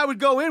show? But then I would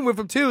go in with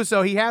him too,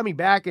 so he had me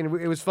back, and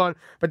it was fun.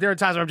 But there are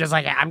times where I'm just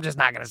like, I'm just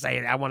not gonna say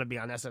it. I want to be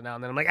on SNL,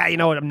 and then I'm like, you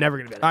know what? I'm never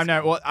gonna be on SNL. I'm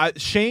not. Well,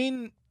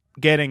 Shane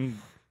getting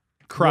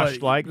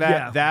crushed Well, like that.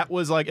 yeah. That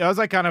was like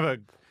kind of a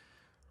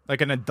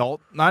like an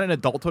adult, not an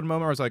adulthood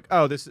moment where I was like,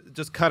 oh, this is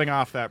just cutting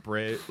off that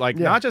bridge. Like,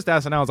 not just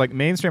SNL. I was like,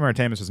 mainstream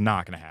entertainment is just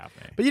not going to have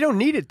me. But you don't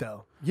need it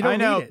though. You don't I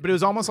know, need it. but it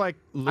was almost like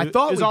I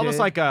thought it was we almost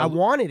did. like I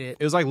wanted it.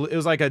 It was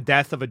like a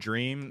death of a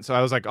dream. So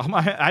I was like, oh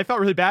my! I felt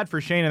really bad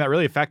for Shane, and that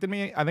really affected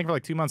me. I think for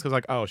like 2 months because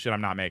like, oh shit, I'm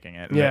not making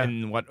it.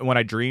 And when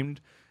I dreamed.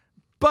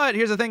 But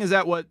here's the thing: is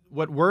that what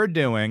we're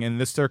doing in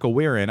this circle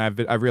we're in?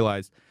 I've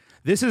realized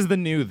this is the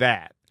new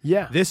that.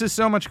 Yeah. This is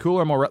so much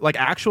cooler, more like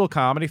actual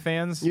comedy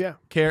fans. Yeah.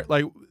 Care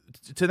like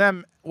to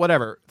them,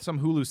 whatever. Some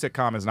Hulu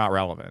sitcom is not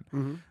relevant.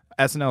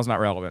 SNL is not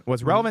relevant.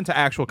 What's relevant to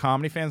actual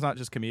comedy fans, not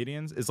just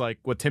comedians, is like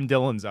what Tim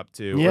Dillon's up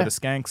to or the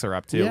Skanks are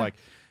up to. Like,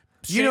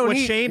 what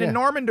Shane and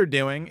Normand are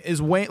doing is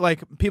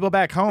like people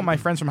back home, my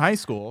friends from high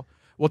school,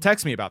 will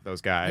text me about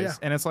those guys,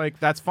 and it's like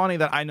that's funny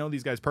that I know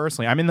these guys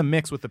personally. I'm in the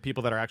mix with the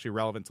people that are actually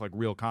relevant to like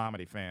real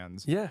comedy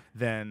fans. Yeah.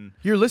 Then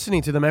You're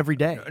listening to them every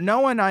day. no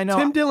one I know.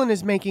 Tim Dillon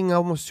is making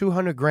almost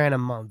 $200,000 a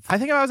month. I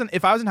think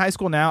if I was in high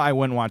school now, I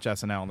wouldn't watch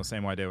SNL in the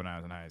same way I did when I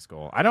was in high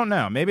school. I don't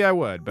know. Maybe I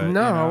would, but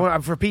No,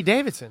 for Pete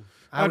Davidson.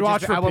 I'd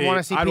watch for I would Pete. want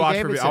to see I'd Pete watch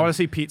Davidson. For Pete. I want to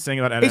see Pete sing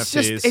about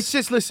NFTs. It's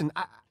just listen.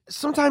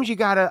 Sometimes you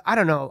gotta. I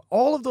don't know.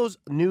 All of those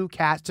new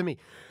cats to me,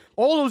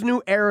 all those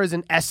new eras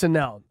in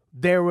SNL.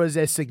 There was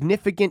a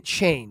significant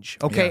change.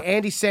 Okay,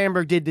 Andy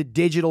Samberg did the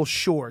digital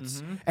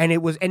shorts,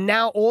 and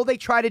now all they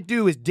try to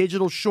do is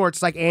digital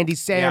shorts like Andy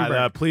Samberg.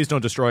 Yeah, Please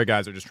Don't Destroy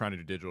guys are just trying to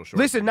do digital shorts.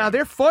 Listen, now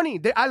they're funny.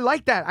 I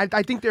like that.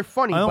 I think they're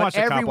funny. I But watched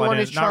a couple, everyone and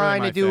is it's not really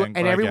trying my to do, thing, and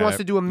but I everyone get wants it.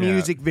 to do a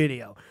music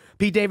video.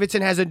 Pete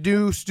Davidson has a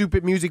new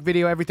stupid music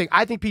video. Everything.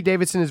 I think Pete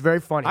Davidson is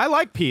very funny. I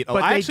like Pete.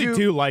 But I they actually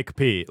do like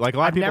Pete. Like a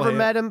lot I've of people never hate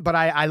met him, but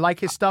I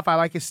like his stuff. I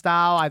like his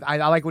style. I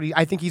like what he.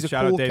 I think he's a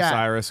Shout cool out Dave cat.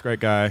 Cyrus,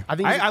 great guy. I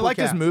think he's a I cool liked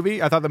his cat.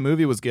 movie. I thought the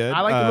movie was good.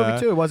 I like the movie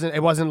too.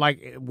 It wasn't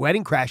like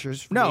Wedding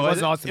Crashers. No, it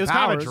wasn't Austin it was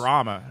Powers. kind of a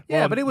drama. Yeah,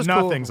 Well, but it was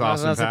cool. nothing's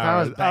Austin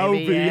Powers.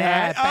 baby.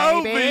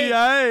 Yeah,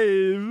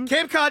 baby.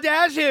 Kim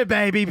Kardashian,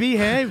 baby,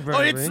 behave. Oh,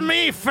 it's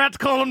me, Fat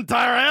Colin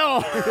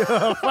Tyrell.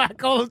 Fat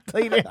Colin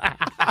Tyrell.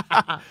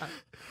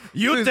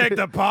 You take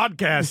the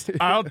podcast.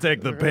 I'll take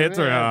the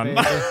Patreon.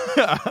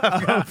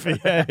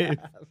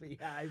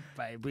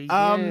 baby.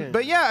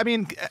 But yeah, I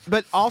mean,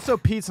 but also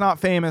Pete's not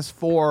famous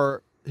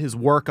for his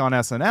work on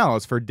SNL.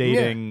 It's for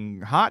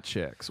dating hot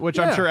chicks, which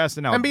I'm sure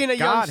SNL and being a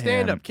young got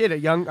stand-up him. kid, a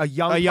young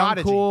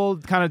prodigy. cool,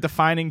 kind of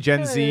defining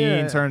Gen Z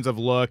in terms of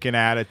look and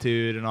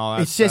attitude and all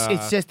that. It's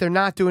just they're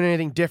not doing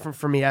anything different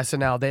for me.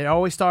 SNL. They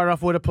always start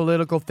off with a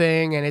political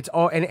thing, and it's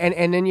all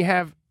and then you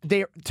have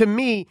to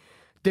me.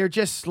 They're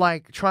just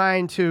like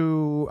trying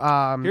to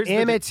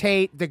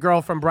imitate the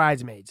girl from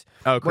Bridesmaids.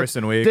 Oh,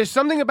 Kristen Wiig. There's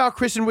something about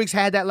Kristen Wiig's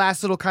had that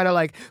last little kind of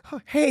like,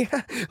 oh, hey,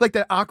 like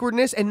that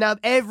awkwardness. And now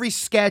every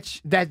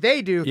sketch that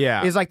they do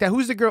is like that.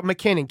 Who's the girl?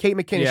 McKinnon, Kate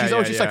McKinnon. Yeah, She's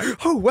always just like,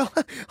 oh, well,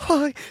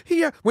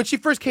 yeah. When she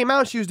first came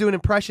out, she was doing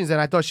impressions,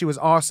 and I thought she was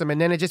awesome. And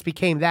then it just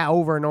became that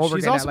over and over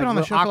She's again. also been on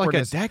the show for like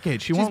a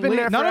decade. She won't been leave.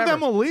 there None of forever. them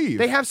will leave.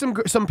 They have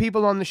some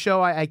people on the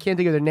show. I can't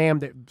think of their name.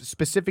 That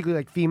specifically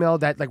like female.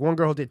 That like one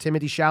girl who did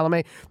Timothy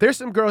Chalamet. There's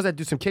some girls that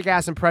do some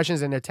kick-ass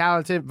impressions, and they're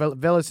talented.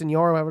 Villa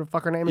Senora, whatever the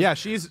fuck her name is. Yeah,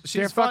 she's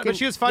fun, but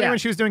she was funny when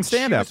she was doing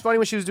stand-up. She was funny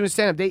when she was doing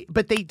stand-up.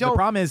 But they don't. The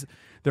problem is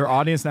their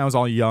audience now is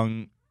all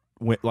young,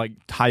 like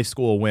high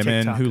school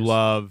women who TikTokers.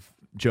 love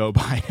Joe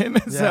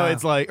Biden. So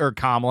it's like, or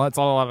Kamala. It's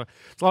a lot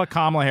of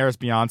Kamala Harris,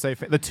 Beyonce.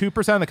 The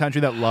 2% of the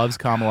country that loves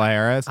Kamala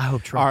Harris I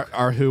hope Trump.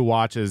 are who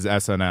watches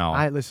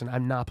SNL. Listen.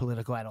 I'm not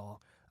political at all.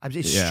 I'm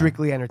just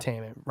strictly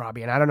entertainment,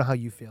 Robbie. And I don't know how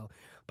you feel,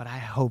 but I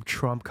hope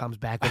Trump comes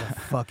back with a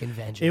fucking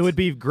vengeance. It would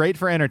be great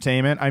for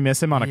entertainment. I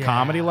miss him on a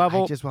comedy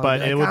level, I just wanna but be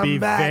like, it would be "I'm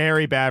back.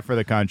 very bad for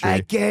the country.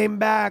 I came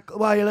back.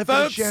 Well, you left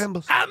Folks, it in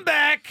shambles. I'm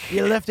back,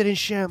 You left it in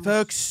shambles.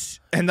 folks,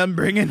 and I'm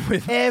bringing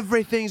with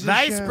Everything's in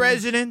Vice shambles.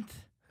 President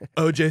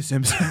O.J.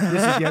 Simpson.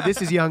 This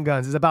is Young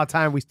Guns. It's about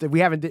time we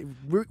haven't.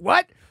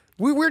 What?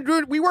 We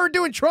weren't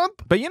doing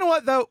Trump. But you know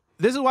what, though?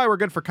 This is why we're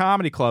good for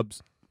comedy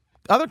clubs.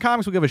 Other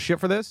comics will give a shit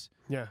for this.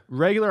 Yeah.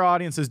 Regular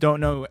audiences don't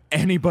know who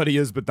anybody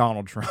is but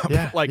Donald Trump.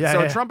 Yeah.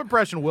 A Trump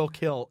impression will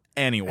kill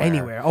anywhere.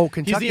 Anywhere. Oh,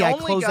 Kentucky! the I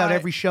only closed out guy-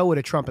 every show with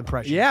a Trump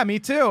impression. Yeah, me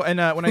too. And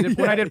when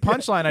I did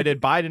Punchline, I did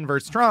Biden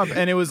versus Trump,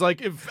 and it was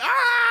like,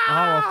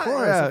 Oh,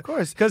 of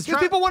course. because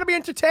people want to be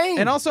entertained.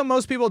 And also,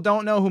 most people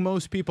don't know who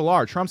most people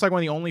are. Trump's like one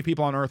of the only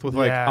people on earth with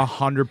like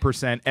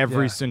 100%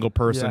 every single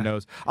person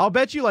knows. I'll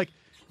bet you like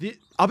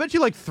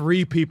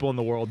 3 people in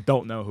the world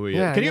don't know who he is.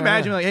 Yeah, Can you yeah,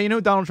 imagine? yeah. Like, hey, you know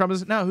who Donald Trump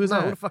is? No, who's No,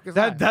 that? who the fuck is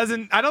that?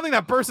 Doesn't. I don't think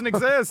that person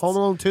exists. Home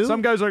Alone 2?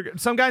 Some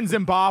guy in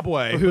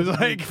Zimbabwe who's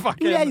like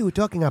fucking. Who are you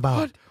talking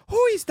about?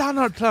 Who is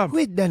Donald Trump? Who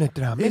is Donald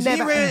Trump? Is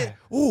he really?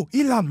 Oh,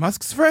 Elon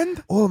Musk's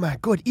friend. Oh my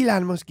God,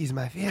 Elon Musk is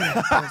my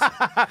favorite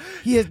person.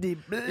 He is the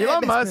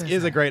Elon Musk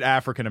is a great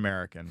African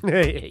American.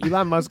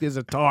 Elon Musk is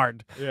a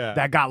tard. Yeah.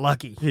 That got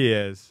lucky. He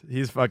is.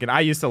 He's fucking. I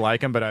used to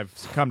like him, but I've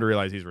come to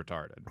realize he's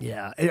retarded.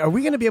 Yeah. Are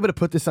we going to be able to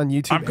put this on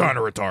YouTube? I'm kind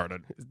of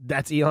retarded.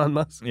 That's Elon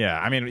Musk. Yeah,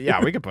 I mean,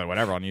 yeah, we could put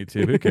whatever on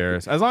YouTube. Who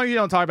cares? As long as you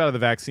don't talk about it, the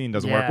vaccine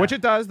doesn't work, which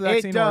it does. The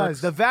vaccine It does.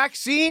 works. The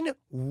vaccine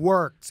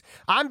works.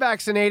 I'm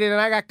vaccinated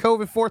and I got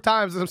COVID 4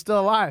 times and I'm still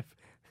alive.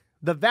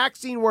 The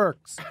vaccine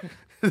works.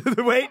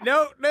 Wait,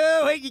 no,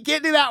 wait, you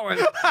can't do that one.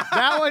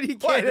 That one you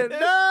can't do.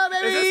 No,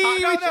 baby,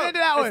 you can't do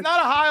that one. It's not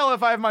a Heil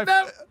if I have my.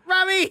 No,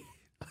 Robbie.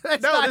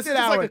 Let's No, not this do is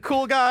that like one. a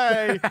cool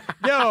guy.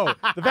 Yo,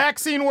 the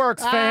vaccine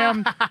works,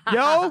 fam.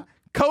 Yo,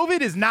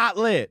 COVID is not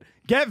lit.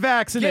 Get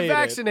vaccinated. Get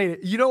vaccinated.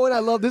 You know what I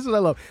love? This is what I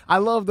love. I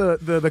love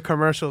the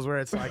commercials where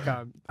it's like,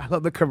 I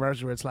love the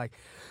commercial where it's like,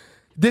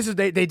 this is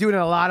they do it in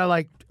a lot of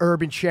like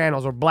urban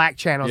channels or black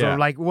channels Yeah. or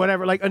like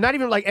whatever, like not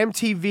even like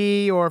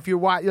MTV or if you're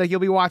like you'll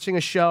be watching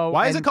a show.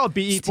 Why is and it called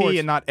BET sports-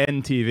 and not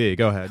NTV?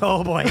 Go ahead.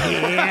 Oh boy,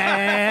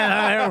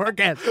 yeah, we're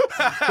canceled.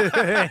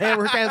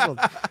 We're canceled.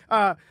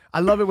 I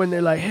love it when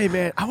they're like, "Hey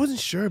man, I wasn't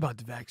sure about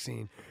the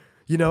vaccine.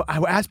 You know, I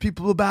asked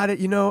people about it,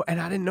 you know,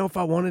 and I didn't know if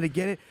I wanted to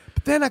get it,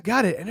 but then I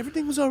got it, and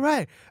everything was all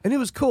right, and it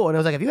was cool." And I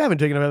was like, "If you haven't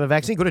taken the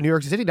vaccine, go to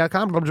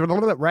NewYorkCity.com." Blah, blah, blah,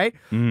 blah, right?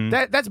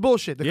 That's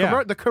bullshit.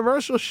 The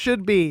commercial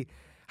should be,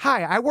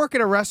 "Hi, I work at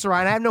a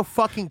restaurant. I have no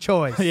fucking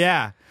choice."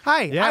 Yeah.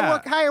 Hi, Yeah.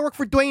 I work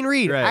for Dwayne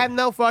Reed. Right. I have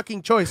no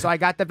fucking choice, so I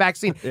got the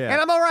vaccine, Yeah. and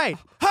I'm all right.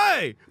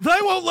 Hey, they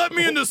won't let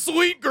me into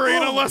Sweet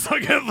Green unless I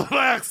get the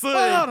vaccine.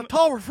 Oh, a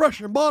tall,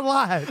 refreshing Bud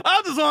Light.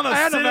 I just want to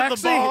had sit the at the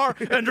vaccine. bar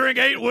and drink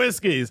 8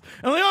 whiskeys.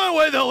 And the only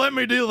way they'll let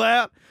me do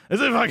that is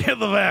if I get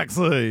the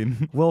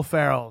vaccine. Will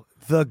Ferrell,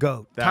 the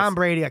GOAT. Tom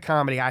Brady, a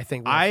comedy, I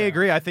think. Will I Ferrell.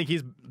 agree. I think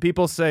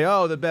people say,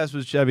 "Oh, the best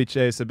was Chevy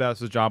Chase, the best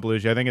was John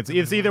Belushi." I think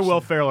it's either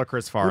Will Ferrell or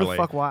Chris Farley.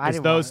 fuck why? I It's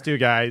didn't those want- two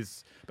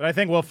guys. But I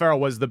think Will Ferrell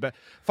was the best.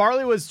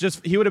 Farley was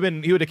just he would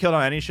have killed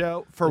on any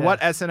show. For Yeah. what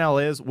SNL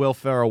is, Will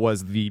Ferrell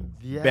was the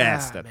Yeah,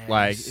 best at man,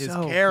 like he's his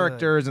so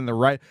characters and the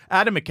right.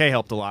 Adam McKay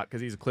helped a lot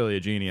because he's clearly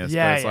a genius.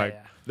 Yeah, but it's yeah, like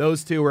yeah.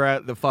 those two were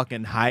at the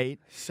fucking height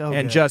So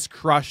and good. just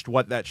crushed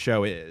what that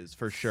show is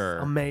for sure.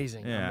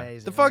 Amazing, Yeah.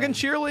 amazing. The fucking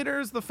amazing.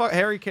 cheerleaders,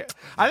 Harry Carey.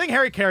 I think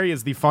Harry Carey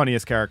is the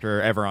funniest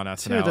character ever on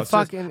SNL. Dude, the It's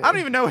just- fucking- I don't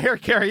even know who Harry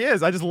Carey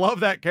is. I just love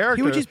that character.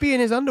 He would just be in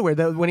his underwear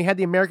when he had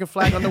the American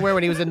flag underwear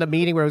when he was in the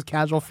meeting where it was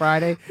Casual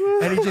Friday,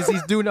 and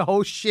he's doing the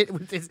whole shit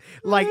with his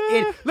like.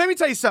 Let me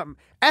tell you something.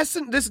 This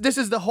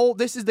is the whole.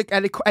 This is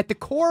at the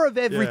core of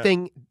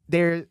everything.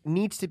 There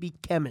needs to be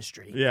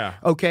chemistry. Yeah.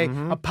 Okay.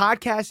 A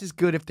podcast is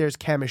good if there's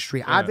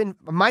chemistry.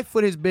 My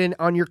foot has been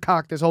on your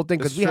cock this whole thing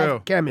because we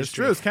have chemistry. It's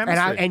true. It's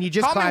chemistry. And you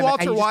just call me climb it,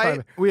 Walter and you just White. climb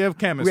it. We have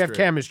chemistry. We have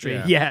chemistry.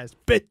 Yeah. Yes,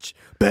 bitch.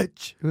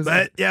 It was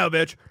like, Yeah,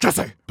 bitch.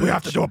 Jesse, we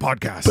have to do a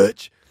podcast.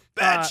 bitch.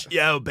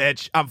 Yo,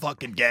 bitch, I'm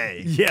fucking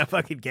gay. Yeah,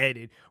 fucking gay,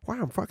 dude. Wow,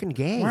 I'm fucking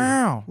gay.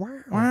 Wow.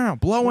 Wow.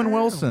 Blowing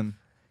Wow. Wilson.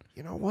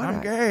 You know what?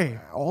 I'm gay.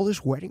 All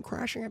this wedding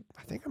crashing,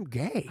 I think I'm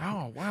gay.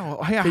 Oh wow!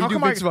 Hey, you how do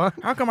come Vince Vaughn?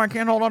 how come I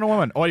can't hold on to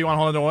women? Oh, you want to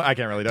hold on to women? I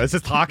can't really do it. It's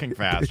just talking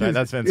fast, right?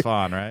 That's Vince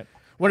Vaughn, right?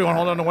 What do you want to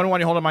hold on to? When do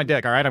you hold on my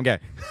dick? All right, I'm gay.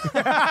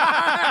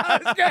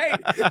 That was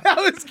great. That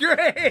was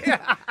great.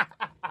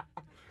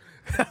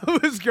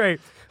 That was great.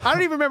 I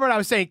don't even remember what I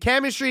was saying.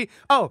 Chemistry.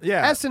 Oh,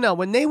 Yeah. SNL.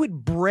 When they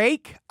would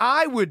break,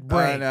 I would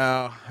break.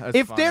 know.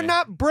 If they're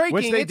not breaking,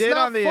 which they it's did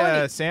not on the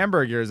funny.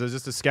 Sandberg years, it was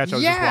just a sketch I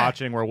was just Yeah.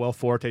 watching where Will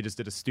Forte just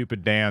did a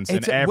stupid dance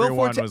It's and Will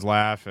everyone Forte- was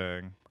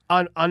laughing.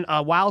 On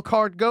Wild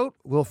Card Goat,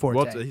 Will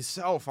Forte. He's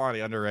so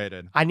funny,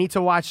 underrated. I need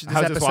to watch this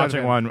I was episode. just of watching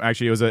him. one.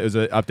 Actually, it was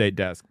an update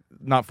desk.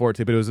 Not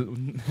Forte, but it was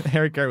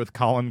Harry Carey with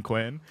Colin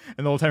Quinn,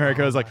 and the whole time Harry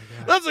Carey was like,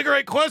 "That's a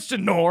great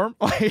question, Norm."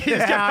 Like, he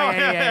just kept going.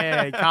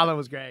 Yeah. Colin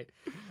was great.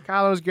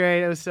 Colin was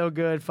great. It was so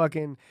good.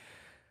 Fucking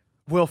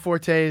Will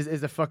Forte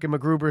is the fucking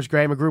MacGruber's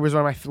great.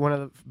 MacGruber's one of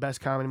the best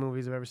comedy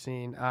movies I've ever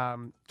seen.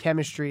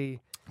 Chemistry.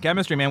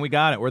 Chemistry, man. We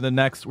got it. We're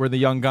the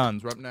young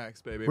guns. We're up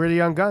next, baby. We're the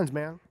young guns,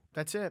 man.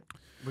 That's it.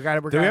 We got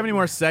it. Do we have any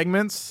more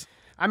segments?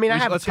 I mean, I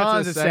have Let's get to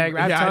tons the of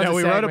segments. Yeah, I know.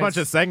 We wrote a bunch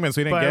of segments.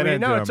 We didn't get into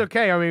No, them. it's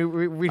okay. I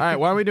mean, we All right,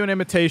 why don't we do an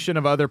imitation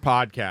of other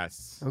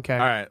podcasts? Okay. All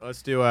right,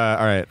 let's do.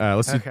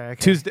 Let's do Okay.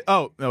 Tuesday.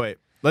 Oh no, wait.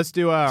 Let's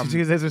do.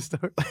 Because there's a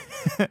story.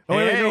 Hey,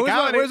 Colin,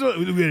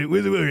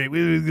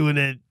 We're doing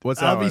that. What's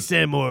that I'll be one?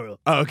 Sam Morrill.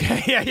 Oh,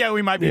 okay. Yeah.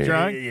 We might be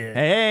drunk. yeah.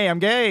 Hey, I'm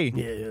gay.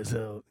 Yeah,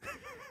 so.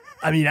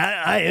 I mean,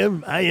 I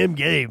am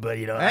gay, but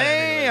you know.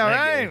 Hey, all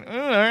right.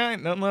 All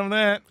right. Don't love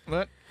that.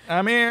 But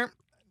I'm here.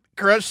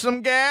 Crush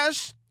some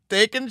gas.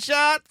 Taking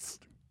shots.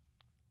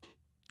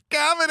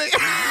 Comedy.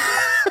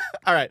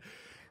 All right.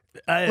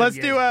 Let's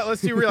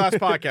do Real Ass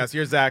Podcast.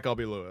 You're Zach. I'll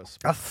be Lewis.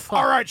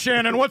 All right,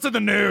 Shannon. What's in the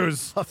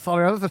news? So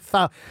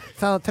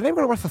today we're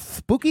gonna watch a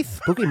spooky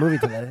movie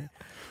today.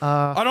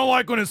 I don't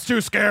like when it's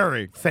too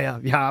scary. Yeah,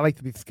 I like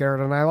to be scared,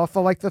 and I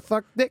also like to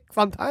suck dick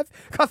sometimes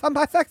because I'm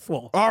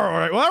bisexual. All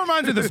right. Well, that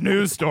reminds me of this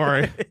news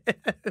story.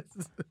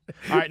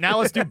 All right. Now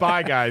let's do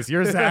bye, guys.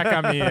 You're Zach.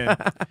 I'm Ian.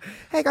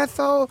 Hey guys,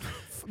 so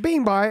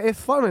being bi is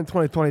fun in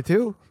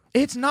 2022.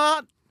 It's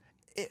not.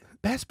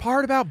 Best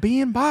part about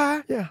being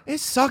bi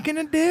is sucking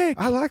a dick.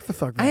 I like to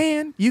suck dick.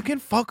 And you can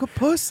fuck a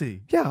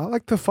pussy. Yeah, I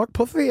like to fuck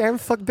pussy and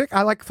suck dick.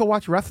 I like to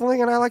watch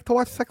wrestling, and I like to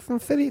watch Sex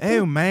and the City. Too.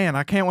 Oh, man.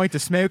 I can't wait to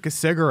smoke a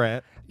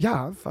cigarette.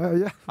 Yeah.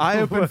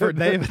 I open for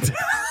David.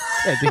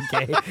 I can't do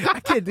gay. I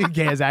can't do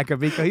gay as Zach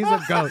Amico. He's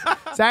a goat.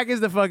 Zach is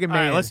the fucking All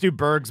man. right, let's do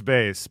Berg's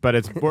bass, but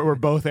we're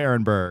both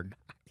Aaron Berg.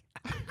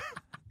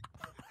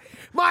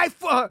 My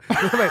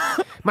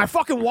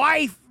fucking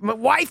wife My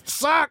wife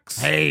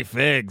sucks. Hey,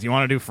 Figs, you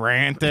want to do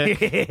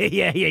Frantic?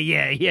 yeah.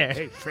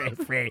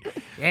 Hey,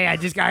 I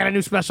just got a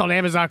new special on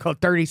Amazon called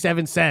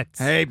 37 cents.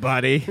 Hey,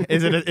 buddy.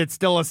 It's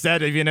still a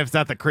set even if it's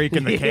at the creek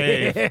in the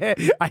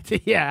cave.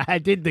 I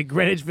did the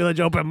Greenwich Village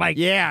open mic.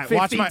 Yeah,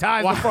 15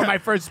 times before my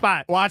first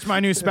spot. Watch my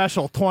new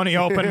special, 20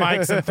 open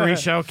mics and 3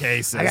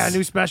 showcases. I got a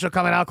new special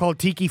coming out called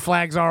Tiki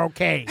Flags Are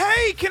Okay.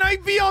 Hey, can I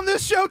be on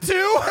this show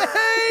too?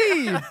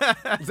 Hey!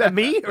 Is that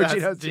me or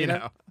That's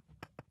Gino?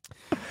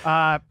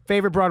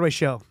 Favorite Broadway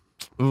show?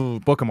 Ooh,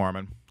 Book of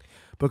Mormon.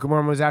 Book of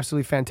Mormon was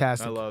absolutely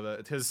fantastic. I love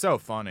it. It's so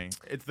funny.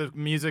 The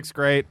music's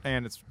great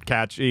and it's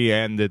catchy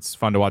and it's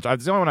fun to watch.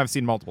 It's the only one I've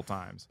seen multiple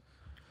times.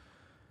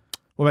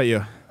 What about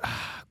you?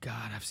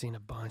 God, I've seen a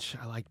bunch.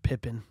 I like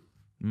Pippin.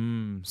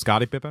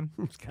 Scottie Pippen?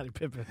 Scottie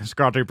Pippen.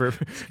 Scottie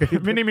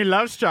Pippen. Minnie me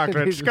loves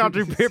chocolate.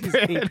 Scottie Pippen.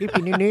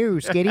 Pippin, no,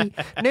 Skitty.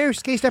 No,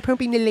 Skitty, stop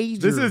pumping the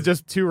laser. This is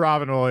just 2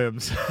 Robin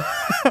Williams.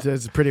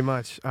 That's pretty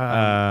much.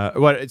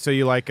 What? So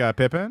you like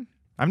Pippen?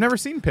 I've never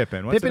seen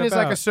Pippen. What's Pippin it is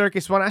about? like a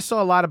circus one. I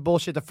saw a lot of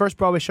bullshit. The first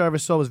Broadway show I ever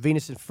saw was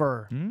Venus in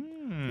Fur.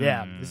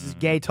 Yeah, this is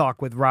gay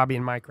talk with Robbie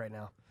and Mike right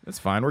now. It's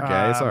fine. We're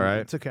gay. It's all right.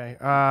 It's okay.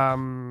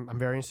 I'm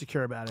very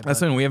insecure about it.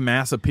 Listen, we have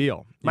mass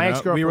appeal. My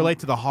ex-girlfriend- We relate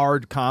to the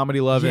hard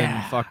comedy loving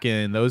Yeah.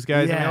 fucking those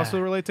guys, and we Yeah.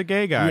 also relate to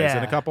gay guys Yeah.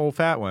 and a couple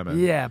fat women.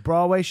 Yeah,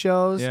 Broadway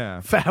shows.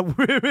 Yeah. Fat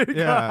women.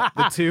 Yeah,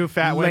 the 2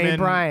 fat Lane women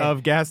Bryant.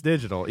 of Gas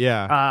Digital.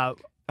 Yeah.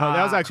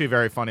 That was actually a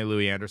very funny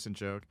Louis Anderson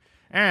joke.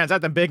 And it's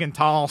at the big and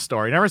tall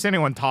store. You never see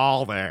anyone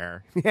tall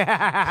there.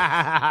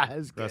 Yeah.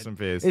 Rest in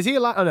peace. Is he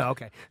alive? Oh, no,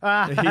 okay.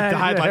 He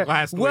died like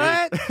last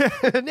what?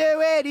 No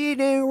way,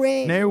 no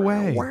way. No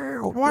way.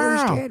 Wow.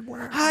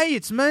 Wow. Hey,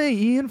 it's me,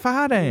 Ian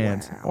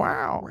Fidance.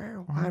 Wow.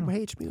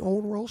 Hey, it's me,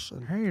 Owen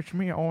Wilson. Hey, it's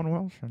me, Owen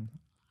Wilson.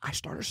 I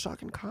started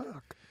sucking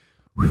cock.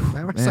 We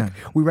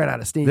ran out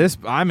of steam.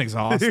 I'm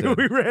exhausted.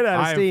 We ran out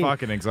of I steam. am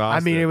fucking exhausted. I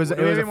mean, it was Do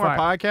we have a any more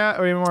fire. podcast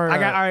or any more? I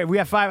got all right. We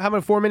have 5. How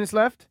many? 4 minutes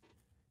left.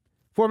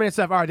 4 minutes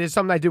left. All right. There's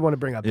something I do want to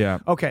bring up. Yeah.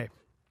 Okay.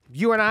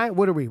 You and I.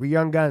 What are we? We're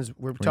young guns.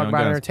 We're talking young about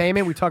guns.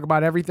 entertainment. We talk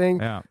about everything.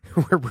 Yeah.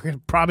 We're gonna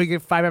probably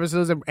get 5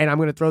 episodes, and I'm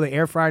gonna throw the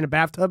air fryer in the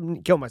bathtub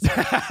and kill myself.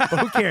 But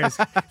who cares?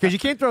 Because you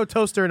can't throw a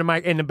toaster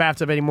in the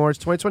bathtub anymore. It's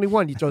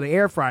 2021. You throw the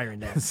air fryer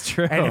in there. That's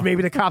true. And then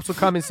maybe the cops will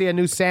come and see a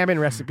new salmon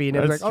recipe, and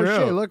they'll be like, That's "Oh true.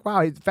 shit! Look,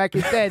 wow, the fact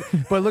he's dead,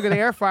 but look at the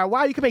air fryer.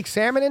 Wow, you can make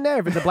salmon in there."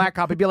 If it's a black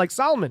cop, it'd be like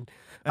Solomon.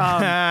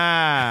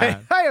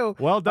 Hey-o.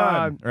 Well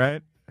done,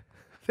 right?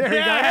 There you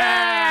go.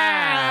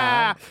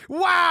 Yeah!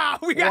 Wow,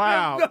 we got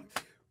Wow.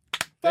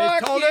 They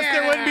Fuck told us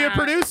there wouldn't be a yeah.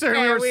 producer.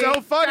 Yeah, we were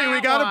so funny.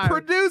 We got one. a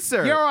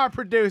producer. You're our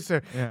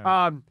producer.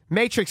 Yeah.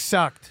 Matrix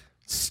sucked.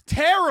 It's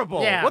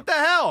terrible. Yeah. What the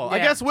hell? I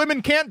Yeah. guess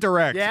women can't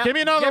direct. Yeah. Give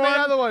me another Give one. me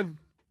another one.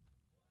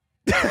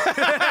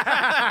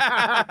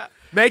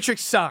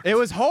 Matrix sucked. It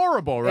was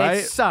horrible, right?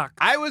 It sucked.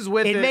 I was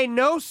with It made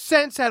no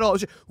sense at all.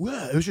 It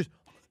was just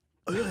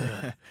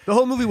the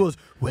whole movie was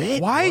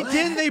what? Why What?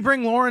 didn't they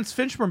bring Lawrence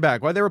Fishburne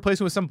back? Why'd they replace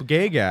him with some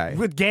gay guy?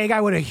 With gay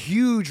guy with a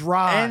huge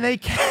rod. And they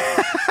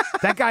can't.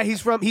 that guy,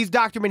 he's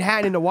Dr.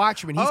 Manhattan in The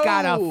Watchmen. He's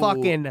got a Oh.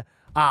 fucking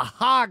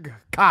hog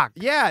cock.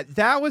 Yeah,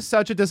 that was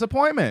such a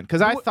disappointment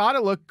because I thought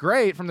it looked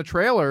great from the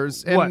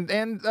trailers and What?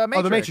 and Matrix.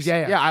 Oh, The Matrix,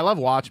 yeah. Yeah, I love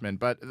Watchmen,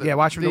 but Yeah,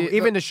 Watchmen.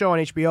 Even the show on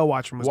HBO,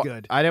 Watchmen was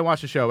good. I didn't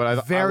watch the show, but I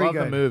Very love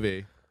the good.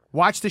 movie.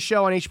 Watch the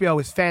show on HBO. It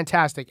was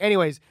fantastic.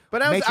 Anyways,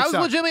 But I was Matrix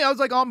sucked. legitimately, I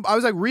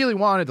was like really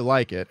wanted to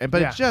like it,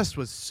 but Yeah. it just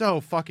was so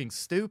fucking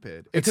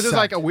stupid because it was sucked.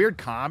 like a weird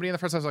comedy. And the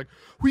first I was like,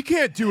 we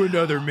can't do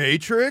another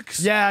Matrix.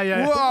 Yeah,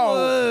 yeah. Whoa,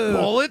 Whoa.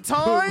 bullet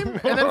time.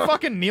 And then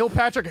fucking Neil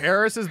Patrick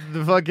Harris is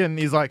the fucking.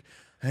 He's like,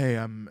 hey,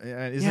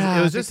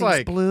 it was just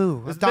like Blue.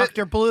 was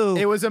Dr. Blue.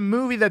 It was a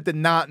movie that did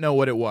not know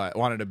what it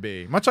wanted to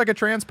be, much like a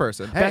trans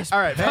person. Hey, all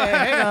right,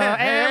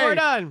 hey, we're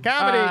done.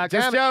 Comedy,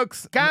 just comedy.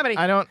 jokes. Comedy.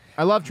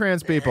 I love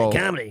trans people.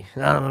 Comedy.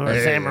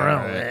 Sam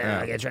Morril. yeah.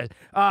 I get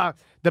you.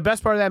 The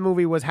best part of that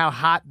movie was how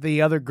hot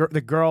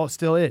the girl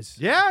still is.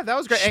 Yeah, that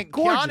was great. And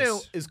Gorgeous.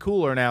 Keanu is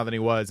cooler now than he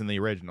was in the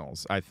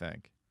originals, I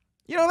think.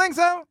 You don't think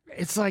so?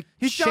 It's like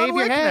He's shave John your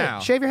Wick head. now.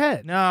 Shave your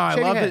head. No, I Shave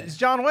your love head. it. It's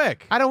John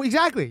Wick. I don't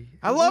exactly.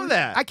 I love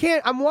that. I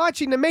can't. I'm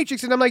watching The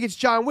Matrix and I'm like, it's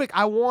John Wick.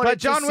 I want. But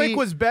John Wick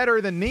was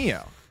better than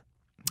Neo.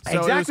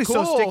 So exactly. It was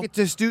cool. So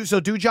stick it. So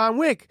do John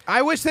Wick.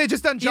 I wish they had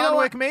just done You know John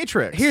what? Wick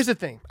Matrix. Here's the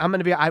thing. I'm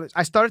gonna be.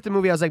 I started the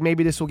movie. I was like,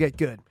 maybe this will get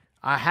good.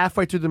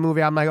 Halfway through the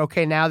movie, I'm like,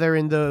 okay, now they're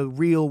in the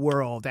real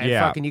world, and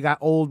Yeah. fucking, you got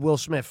old Will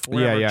Smith,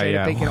 whatever, Yeah, Jada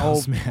yeah. Pinkett, Will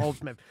old Smith.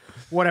 Smith,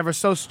 whatever,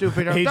 so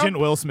stupid. Agent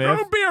Will Smith.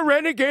 Don't be a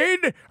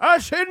renegade. I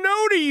said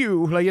no to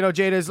you. Like,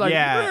 Jada's like,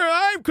 Yeah.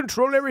 I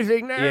control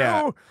everything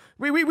now. Yeah.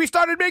 We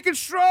started making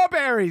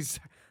strawberries.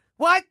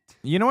 What?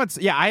 You know what's?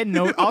 Yeah, I had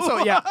no.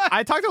 Also, yeah,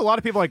 I talked to a lot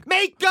of people like,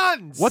 Make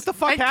guns. what the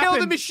fuck and happened? kill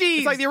the machines.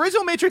 It's like the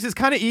original Matrix is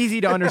kind of easy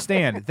to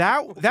understand.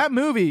 that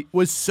movie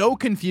was so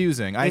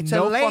confusing. I It's had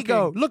no a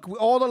Lego. fucking- Look,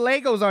 all the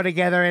Legos are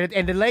together,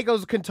 and the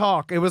Legos can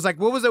talk. It was like,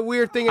 what was a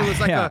weird thing? It was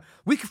like, Yeah.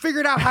 we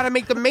figured out how to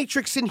make the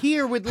Matrix in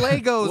here with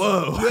Legos.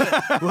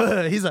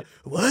 Whoa. He's like,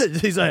 what?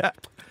 He's like,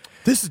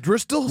 this is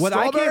Bristol What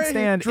I can't Strawberry?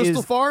 stand Bristol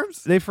is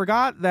Farms? They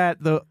forgot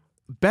that the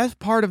best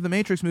part of the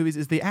Matrix movies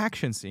is the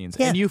action scenes,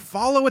 Yeah. and you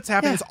follow what's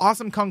happening. Yeah. It's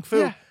awesome kung fu.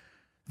 Yeah.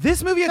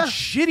 This movie had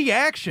shitty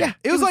action. Yeah,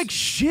 it was like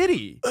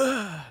shitty.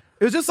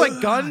 It was just like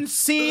gun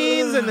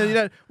scenes, and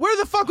then where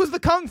the fuck was the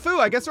kung fu?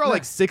 I guess they're all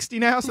like 60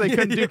 now, so they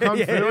couldn't do kung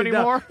fu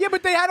anymore. Yeah,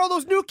 but they had all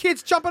those new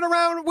kids jumping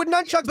around with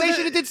nunchucks. They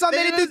should have did something.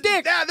 They didn't do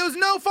dick. Yeah, there was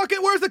no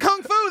fucking. Where's the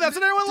kung fu? That's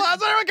what everyone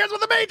loves. Everyone cares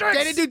with the Matrix.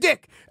 They didn't do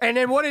dick. And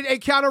then what did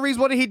Keanu Reeves?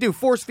 What did he do?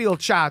 Force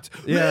field shots.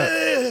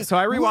 Yeah. So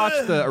I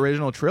rewatched the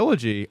original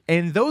trilogy,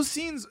 and those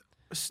scenes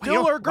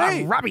still are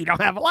great. Robbie don't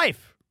have a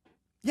life.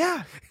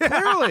 Yeah,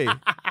 clearly.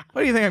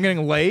 What do you think? I'm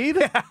getting laid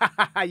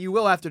You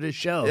will after this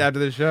show. after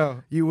the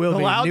show? You will The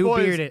be Loud new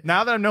Boys, bearded.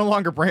 now that I'm no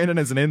longer Brandon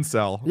as an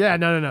incel. Yeah,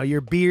 no. You're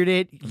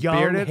bearded, young,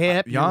 Bearded,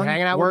 hip. young. You're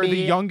hanging out We're with me.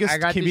 the youngest I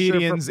got this shirt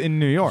comedians in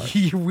New York.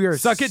 from- We're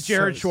Suck it,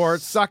 Jared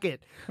Schwartz. Suck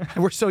it.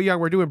 We're so young.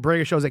 We're doing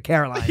breaker shows at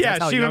Caroline. Yeah,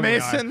 That's how Shiva young we are.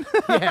 Mason.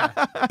 Yeah,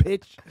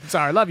 bitch.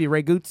 Sorry, love you,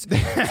 Ray Goots.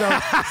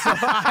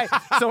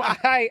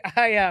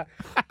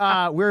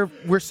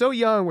 We're so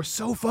young. We're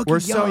so fucking We're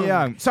young. so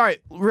young. Sorry,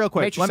 real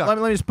quick. Matrix Let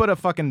me just put a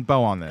fucking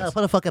bow on this.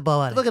 Put a fucking bow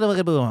on it. Look at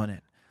a bow on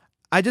it.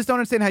 I just don't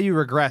understand how you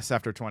regress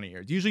after 20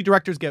 years. Usually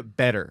directors get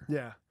better.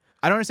 Yeah.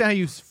 I don't understand how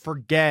you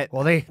forget.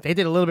 Well, they did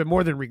a little bit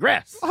more than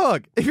regress.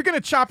 Look, if you're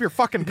gonna chop your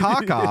fucking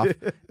cock off,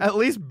 at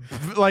least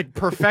like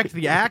perfect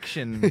the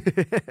action.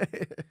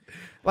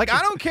 Like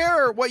I don't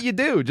care what you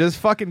do, just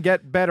fucking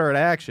get better at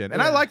action. And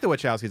I like the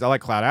Wachowskis. I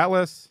like Cloud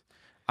Atlas.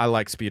 I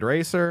like Speed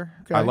Racer.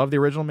 Okay. I love the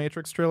original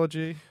Matrix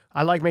trilogy.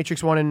 I like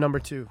Matrix 1 and number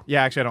 2.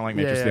 Yeah, actually, I don't like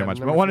Matrix Yeah, too much,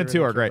 number but 1 2 and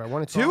 2 are great.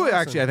 1 and 2 2 are actually,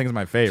 awesome. I think is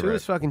my favorite. 2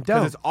 is fucking because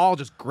dope. it's all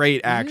just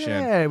great action.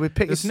 Yeah, we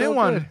picked This new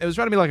one, it was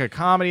trying to be like a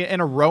comedy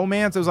and a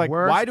romance. It was like,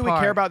 Worst why do we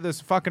part. care about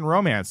this fucking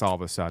romance all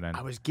of a sudden?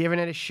 I was giving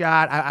it a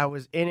shot. I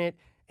was in it,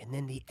 and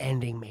then the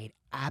ending made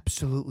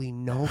absolutely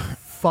no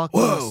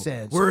fucking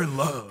sense. in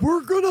love.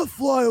 We're gonna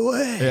fly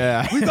away.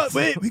 Yeah.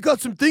 We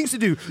got some things to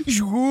do.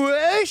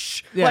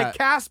 Wish, Yeah. like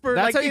Casper.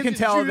 That's like how you can in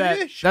tell that.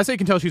 Jewish. That's how you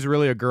can tell she's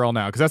really a girl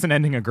now, because that's an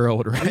ending a girl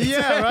would write.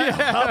 Yeah, right.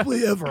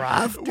 Happily ever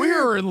after.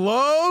 We're in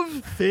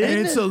love, and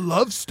it's a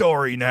love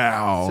story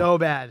now. So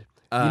bad.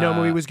 You know, what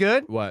movie was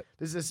good. What?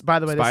 This is, by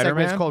the way, this Spider-Man?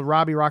 segment's called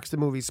Robbie Rocks the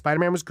Movies.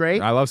 Spider-Man was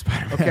great. I love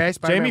Spider-Man. Okay,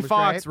 Spider-Man Jamie was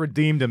Foxx great.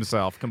 redeemed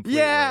himself completely.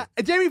 Yeah,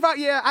 Jamie Foxx.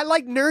 Yeah, I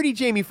like nerdy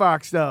Jamie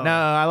Foxx though. No,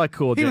 I like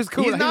cool. He was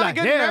cool. He's He not like,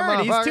 a good "Yeah,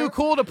 nerd. He's motherfucker." too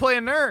cool to play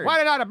a nerd.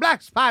 Why not a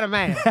black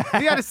Spider-Man?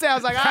 You got to say, I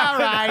was like, all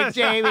right,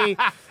 Jamie.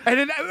 And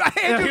then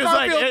Andrew He was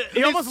like, Garfield he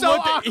is almost so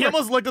looked. He awkward.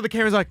 almost looked at the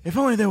camera. He's like, if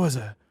only there was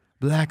a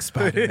black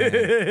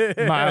Spider-Man,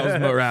 Miles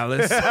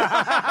Morales.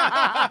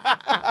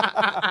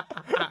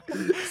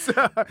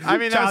 I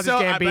mean, that's Childish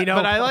so. Gambino.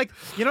 But I like.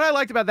 You know what I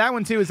liked about that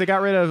one too is they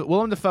got rid of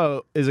Willem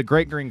Dafoe is a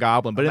great Green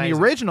Goblin, but in Amazing.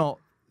 the original.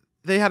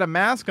 They had a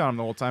mask on him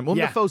the whole time. Willem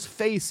Yeah. Dafoe's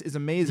face is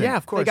amazing. Yeah,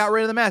 of course. They got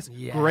rid of the mask.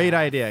 Yeah, Great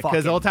idea. Because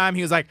fucking- the whole time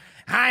he was like,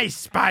 "Hi,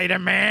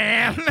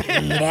 Spider-Man."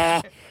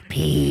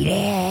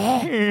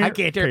 Peter. I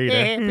can't do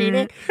Peter.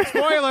 Peter.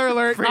 Spoiler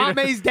alert, Aunt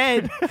May's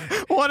dead.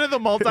 One of the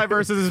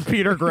multiverses is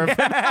Peter Griffin.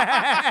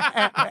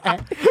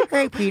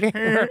 Hey,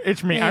 Peter.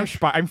 It's me. I'm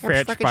fat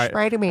fucking Spider.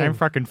 Spider-Man. I'm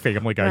fucking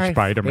Family Guy Right.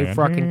 Spider-Man. They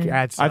fucking-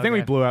 that's so I think we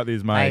good. blew out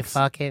these I mics.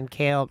 fucking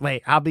killed.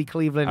 Wait, I'll be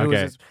Cleveland. Who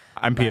Okay, is this?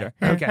 I'm Peter.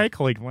 Okay. Hey,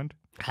 Cleveland.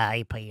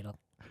 Hi, Peter.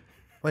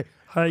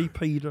 Hey,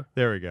 Peter.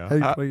 There we go.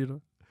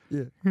 Peter.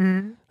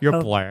 You're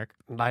black.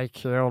 They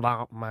killed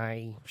Aunt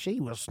May.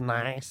 She was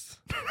nice.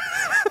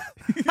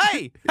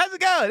 Hey, how's it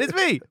going? It's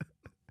me,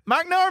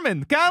 Mark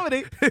Norman,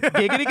 comedy.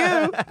 Giggity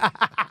goo.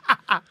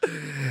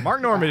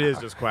 Mark Norman is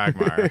just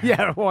Quagmire.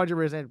 Yeah,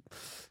 100%.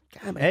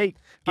 Hey,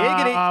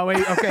 giggity.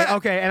 Wait,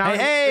 okay. And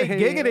Hey,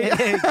 giggity.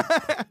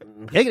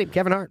 Giggity,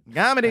 Kevin Hart.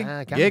 Comedy.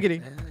 Kevin.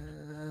 Giggity.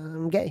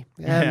 I'm gay.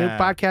 New Yeah.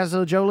 podcast,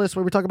 the Joe List,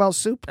 where we talk about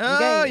soup. I'm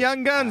Oh, gay.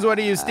 Young Guns. What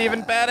are you,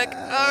 Stephen Paddock?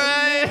 All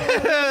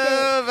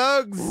right,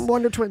 folks.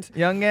 Wonder Twins.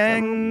 Young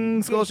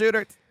Gang School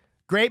Shooter.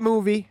 Great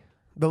movie,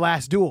 The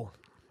Last Duel.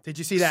 Did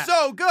you see that?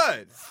 So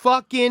good.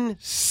 Fucking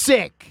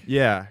sick.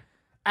 Yeah.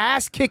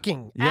 Ass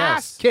kicking. Yes.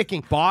 Ass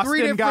kicking. Boston 3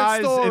 different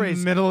guys stories.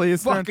 in Middle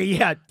Eastern. Fucking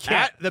yeah.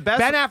 The best.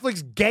 Ben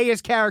Affleck's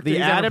gayest character. the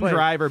he's ever Adam played.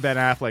 Driver Ben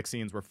Affleck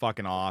scenes were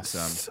fucking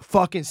awesome.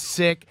 Fucking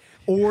sick.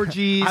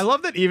 Orgies. I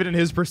love that even in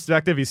his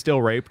perspective, he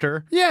still raped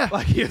her. Yeah.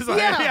 Like he was like,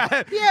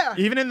 Yeah.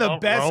 Even in the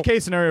best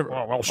case scenario,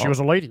 Well, she was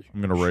a lady.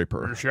 I'm gonna rape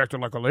her. She acted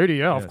like a lady,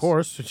 yeah, Yes. of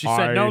course. She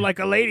said no like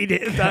a lady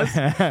does.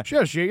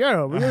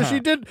 She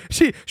did.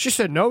 She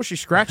said no. She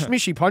scratched me.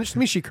 She punched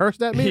me. She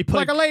cursed at me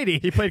like a lady.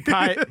 He played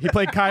Kai. He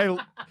played Kai.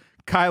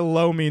 Kai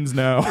Low means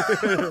no.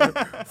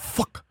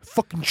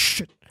 Fucking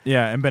shit.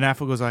 Yeah, and Ben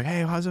Affleck was like,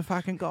 "Hey, how's it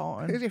fucking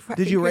going? Is it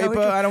fucking Did you rape going?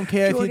 her? I don't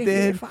care if Jordan, you you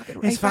did. fucking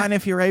It's rape fine her.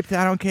 if you raped her.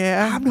 I don't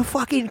care. I'm the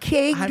fucking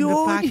king, I'm dude. the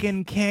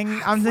fucking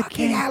king. I'm the fucking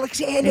king.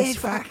 Alexander.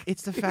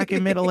 It's the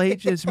fucking Middle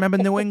Ages. Remember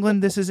New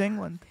England? This is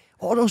England.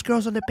 All those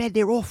girls on the bed,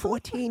 they're all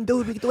 14,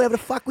 dude. We can do whatever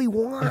the fuck we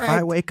want. If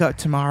I wake up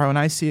tomorrow and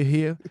I see you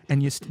here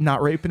and you're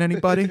not raping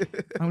anybody,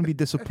 I'm gonna be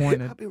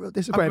disappointed. I'll be real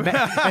disappointed.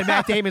 And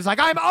Matt Damon's like,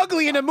 I'm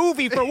ugly in a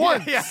movie for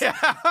once.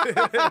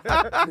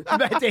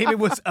 Matt Damon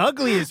was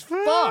ugly as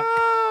fuck.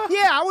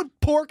 Yeah, I would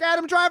pork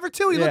Adam Driver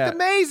too. He Yeah. looked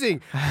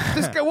amazing.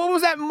 This guy, what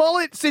was that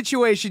mullet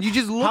situation? You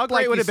just looked How like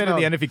great would you it have been at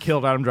the smoked. end if he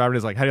killed Adam Driver and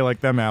he's like, how do you like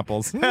them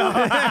apples?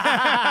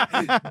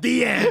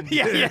 The end.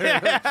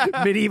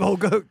 Medieval.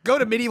 Go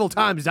to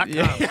medievaltimes.com.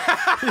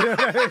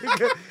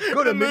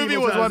 Go to The movie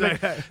was one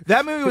medievaltimes.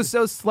 that movie was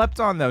so slept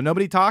on though.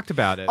 Nobody talked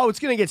about it. Oh, it's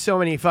gonna get so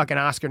many fucking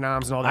Oscar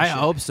noms and all that I shit.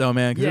 hope so,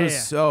 man. Because Yeah, it was yeah.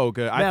 so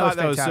good. I That thought was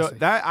that was so. fantastic.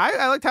 That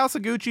I liked House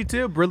of Gucci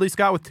too. Ridley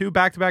Scott with 2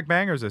 back-to-back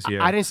bangers this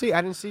year. I didn't see.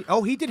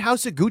 Oh, he did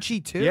House of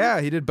Gucci too.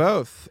 Yeah, he did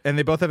both, and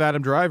they both have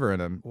Adam Driver in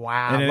them.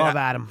 Wow, and love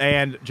Adam.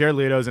 And Jared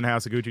Leto's in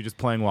House of Gucci just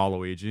playing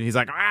Waluigi. He's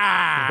like,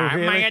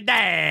 Really? my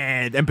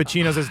dad. And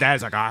Pacino's his dad.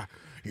 He's like,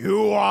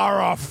 you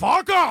are a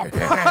fuck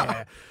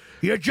up.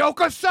 Your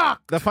Joker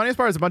suck. The funniest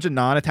part is a bunch of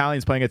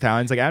non-Italians playing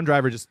Italians. Like Adam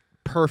Driver, just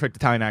perfect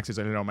Italian accents.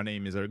 I don't know. My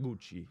name is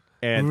Gucci.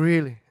 And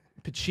Really?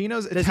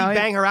 Pacino's Does Italian.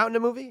 he bang her out in the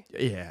movie?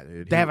 Yeah,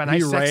 dude. They have a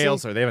nice He sex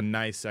rails scene? her. They have a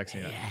nice sex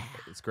scene.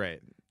 It's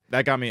great.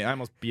 That got me. I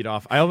almost beat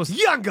off. I almost.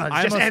 Young Guns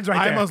I just almost, ends right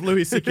I there. almost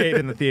Louis C.K.'d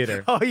in the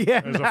theater. Oh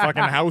yeah. There's a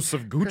fucking house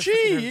of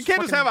Gucci. You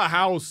can't just have a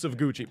house of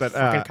Gucci. But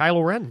Fucking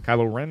Kylo Ren.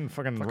 Kylo Ren,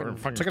 fucking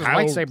took his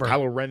lightsaber.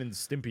 Kylo Ren and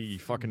Stimpy,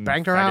 fucking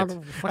Banged her out.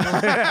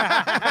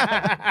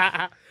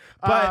 faggot.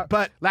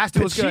 but last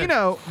two was good.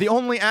 Pacino, the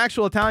only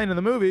actual Italian in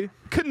the movie,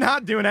 could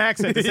not do an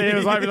accent to save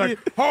his life. He's like,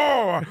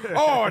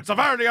 Oh, it's a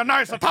very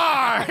nice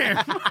time.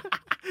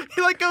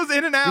 he like goes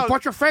in and out.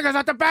 Put your fingers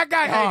at the bad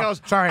guy. And he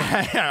goes, sorry.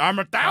 I'm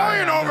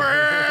Italian over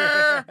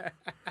here.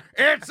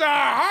 It's a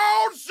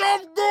house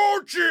of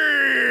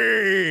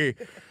Gucci.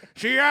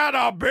 She had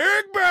a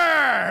big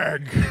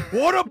bag.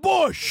 What a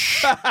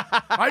bush!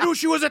 I knew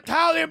she was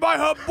Italian by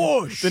her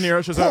bush. De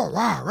Niro shows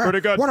up.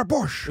 Pretty good. What a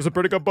bush! It's a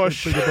pretty good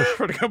bush.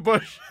 Pretty good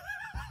bush.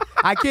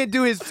 I can't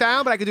do his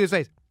sound, but I can do his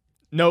face.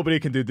 Nobody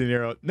can do De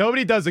Niro.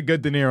 Nobody does a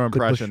good De Niro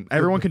impression.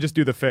 Everyone can just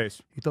do the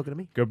face. You talking to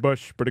me? Good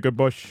bush. Pretty good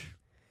bush.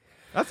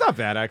 That's not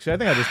bad, actually. I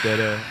think I just did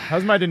it.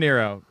 How's my De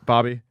Niro,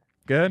 Bobby?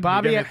 Good?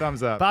 Bobby, You give me a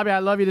thumbs up. Bobby, I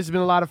love you. This has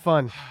been a lot of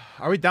fun.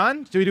 Are we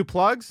done? Do we do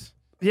plugs?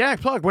 Yeah,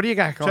 plug. What do you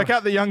got? Check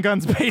out the Young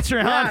Guns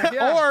Patreon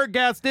Yeah. or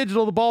Gas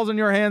Digital. The ball's in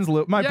your hands,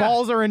 Lewis. My Yeah.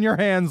 balls are in your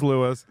hands,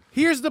 Lewis.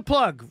 Here's the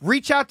plug.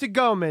 Reach out to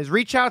Gomez.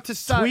 Reach out to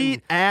Sutton.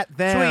 Tweet at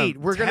them. Tweet.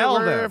 We're Tell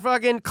gonna them.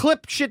 fucking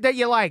clip shit that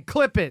you like.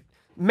 Clip it.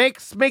 Make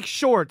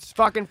shorts.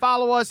 Fucking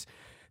follow us.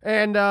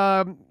 And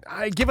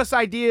give us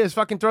ideas.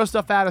 Fucking throw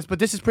stuff at us. But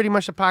this is pretty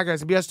much the podcast.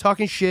 It'll be us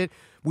talking shit.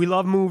 We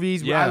love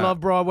movies. Yeah. I love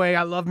Broadway.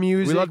 I love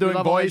music. We love doing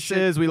all this shit.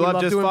 voices. We love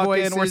just doing fucking.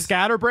 voices. We're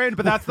scatterbrained,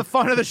 but that's the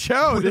fun of the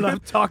show. We dude.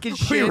 love talking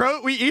shit.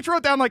 We each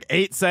wrote down like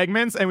 8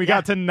 segments, and we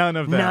got to none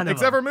of them, None of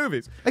except them. for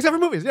movies. Except for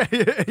movies. Yeah,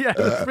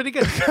 it's pretty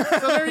good.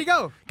 So there you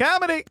go.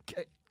 Comedy.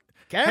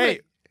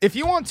 Hey, if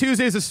you want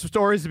Tuesdays'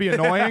 stories to be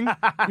annoying,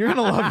 you're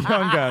gonna love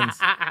Young Guns.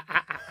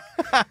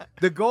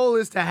 The goal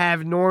is to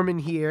have Norman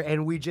here,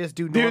 and we just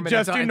do Norman.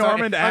 just do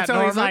Norman at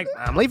until he's Norman? like,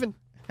 I'm leaving.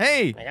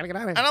 Hey, I gotta get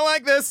out of I here. don't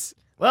like this.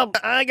 Well,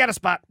 I got a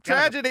spot.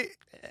 Tragedy.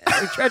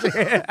 Tragedy.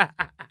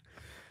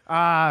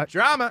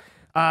 Drama.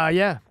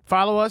 Yeah.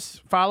 Follow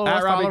us. Follow At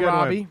us. Robbie Follow Goodwin.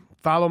 Robbie.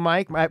 Follow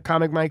Mike at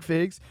Comic Mike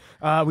Figs.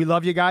 We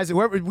love you guys.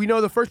 Whoever, we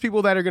know the first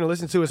people that are going to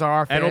listen to us are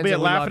our fans. And we'll be at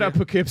we Laugh It love Up you.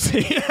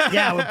 Poughkeepsie.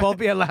 Yeah, we'll both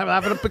be at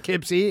Laugh It Up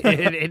Poughkeepsie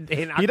in He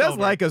does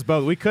October. like us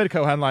both. We could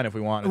co-headline if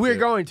we wanted. We're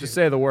going to. Just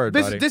say the word,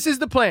 buddy. This is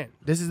the plan.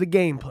 This is the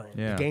game plan.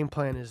 Yeah. The game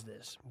plan is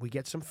this. We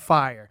get some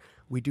fire.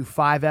 We do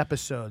 5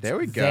 episodes. There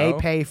we They go.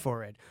 pay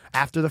for it.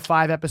 After the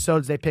 5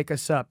 episodes, they pick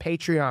us up.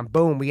 Patreon,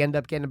 boom. We end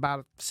up getting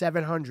about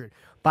 700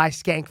 by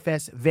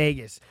Skankfest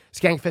Vegas.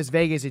 Skankfest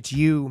Vegas, it's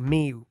you,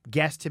 me,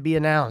 guest to be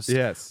announced.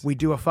 Yes. We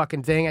do a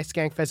fucking thing at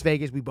Skankfest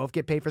Vegas. We both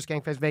get paid for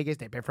Skankfest Vegas.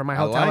 They pay for my I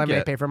hotel like and they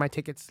it. pay for my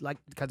tickets, like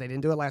because they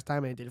didn't do it last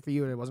time and they did it for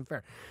you and it wasn't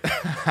fair.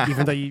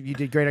 Even though you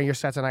did great on your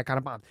sets and I kind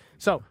of bombed.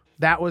 So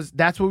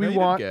that's what we you did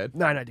want. good.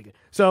 No, I did good.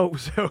 So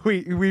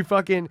we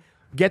fucking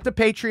get the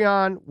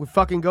Patreon. We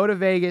fucking go to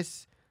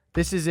Vegas.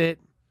 This is it.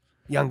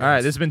 Young Guns. All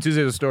right, this has been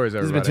Tuesdays with Stories,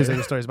 This has everybody. been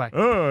Tuesday Stories. Bye.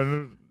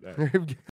 Oh,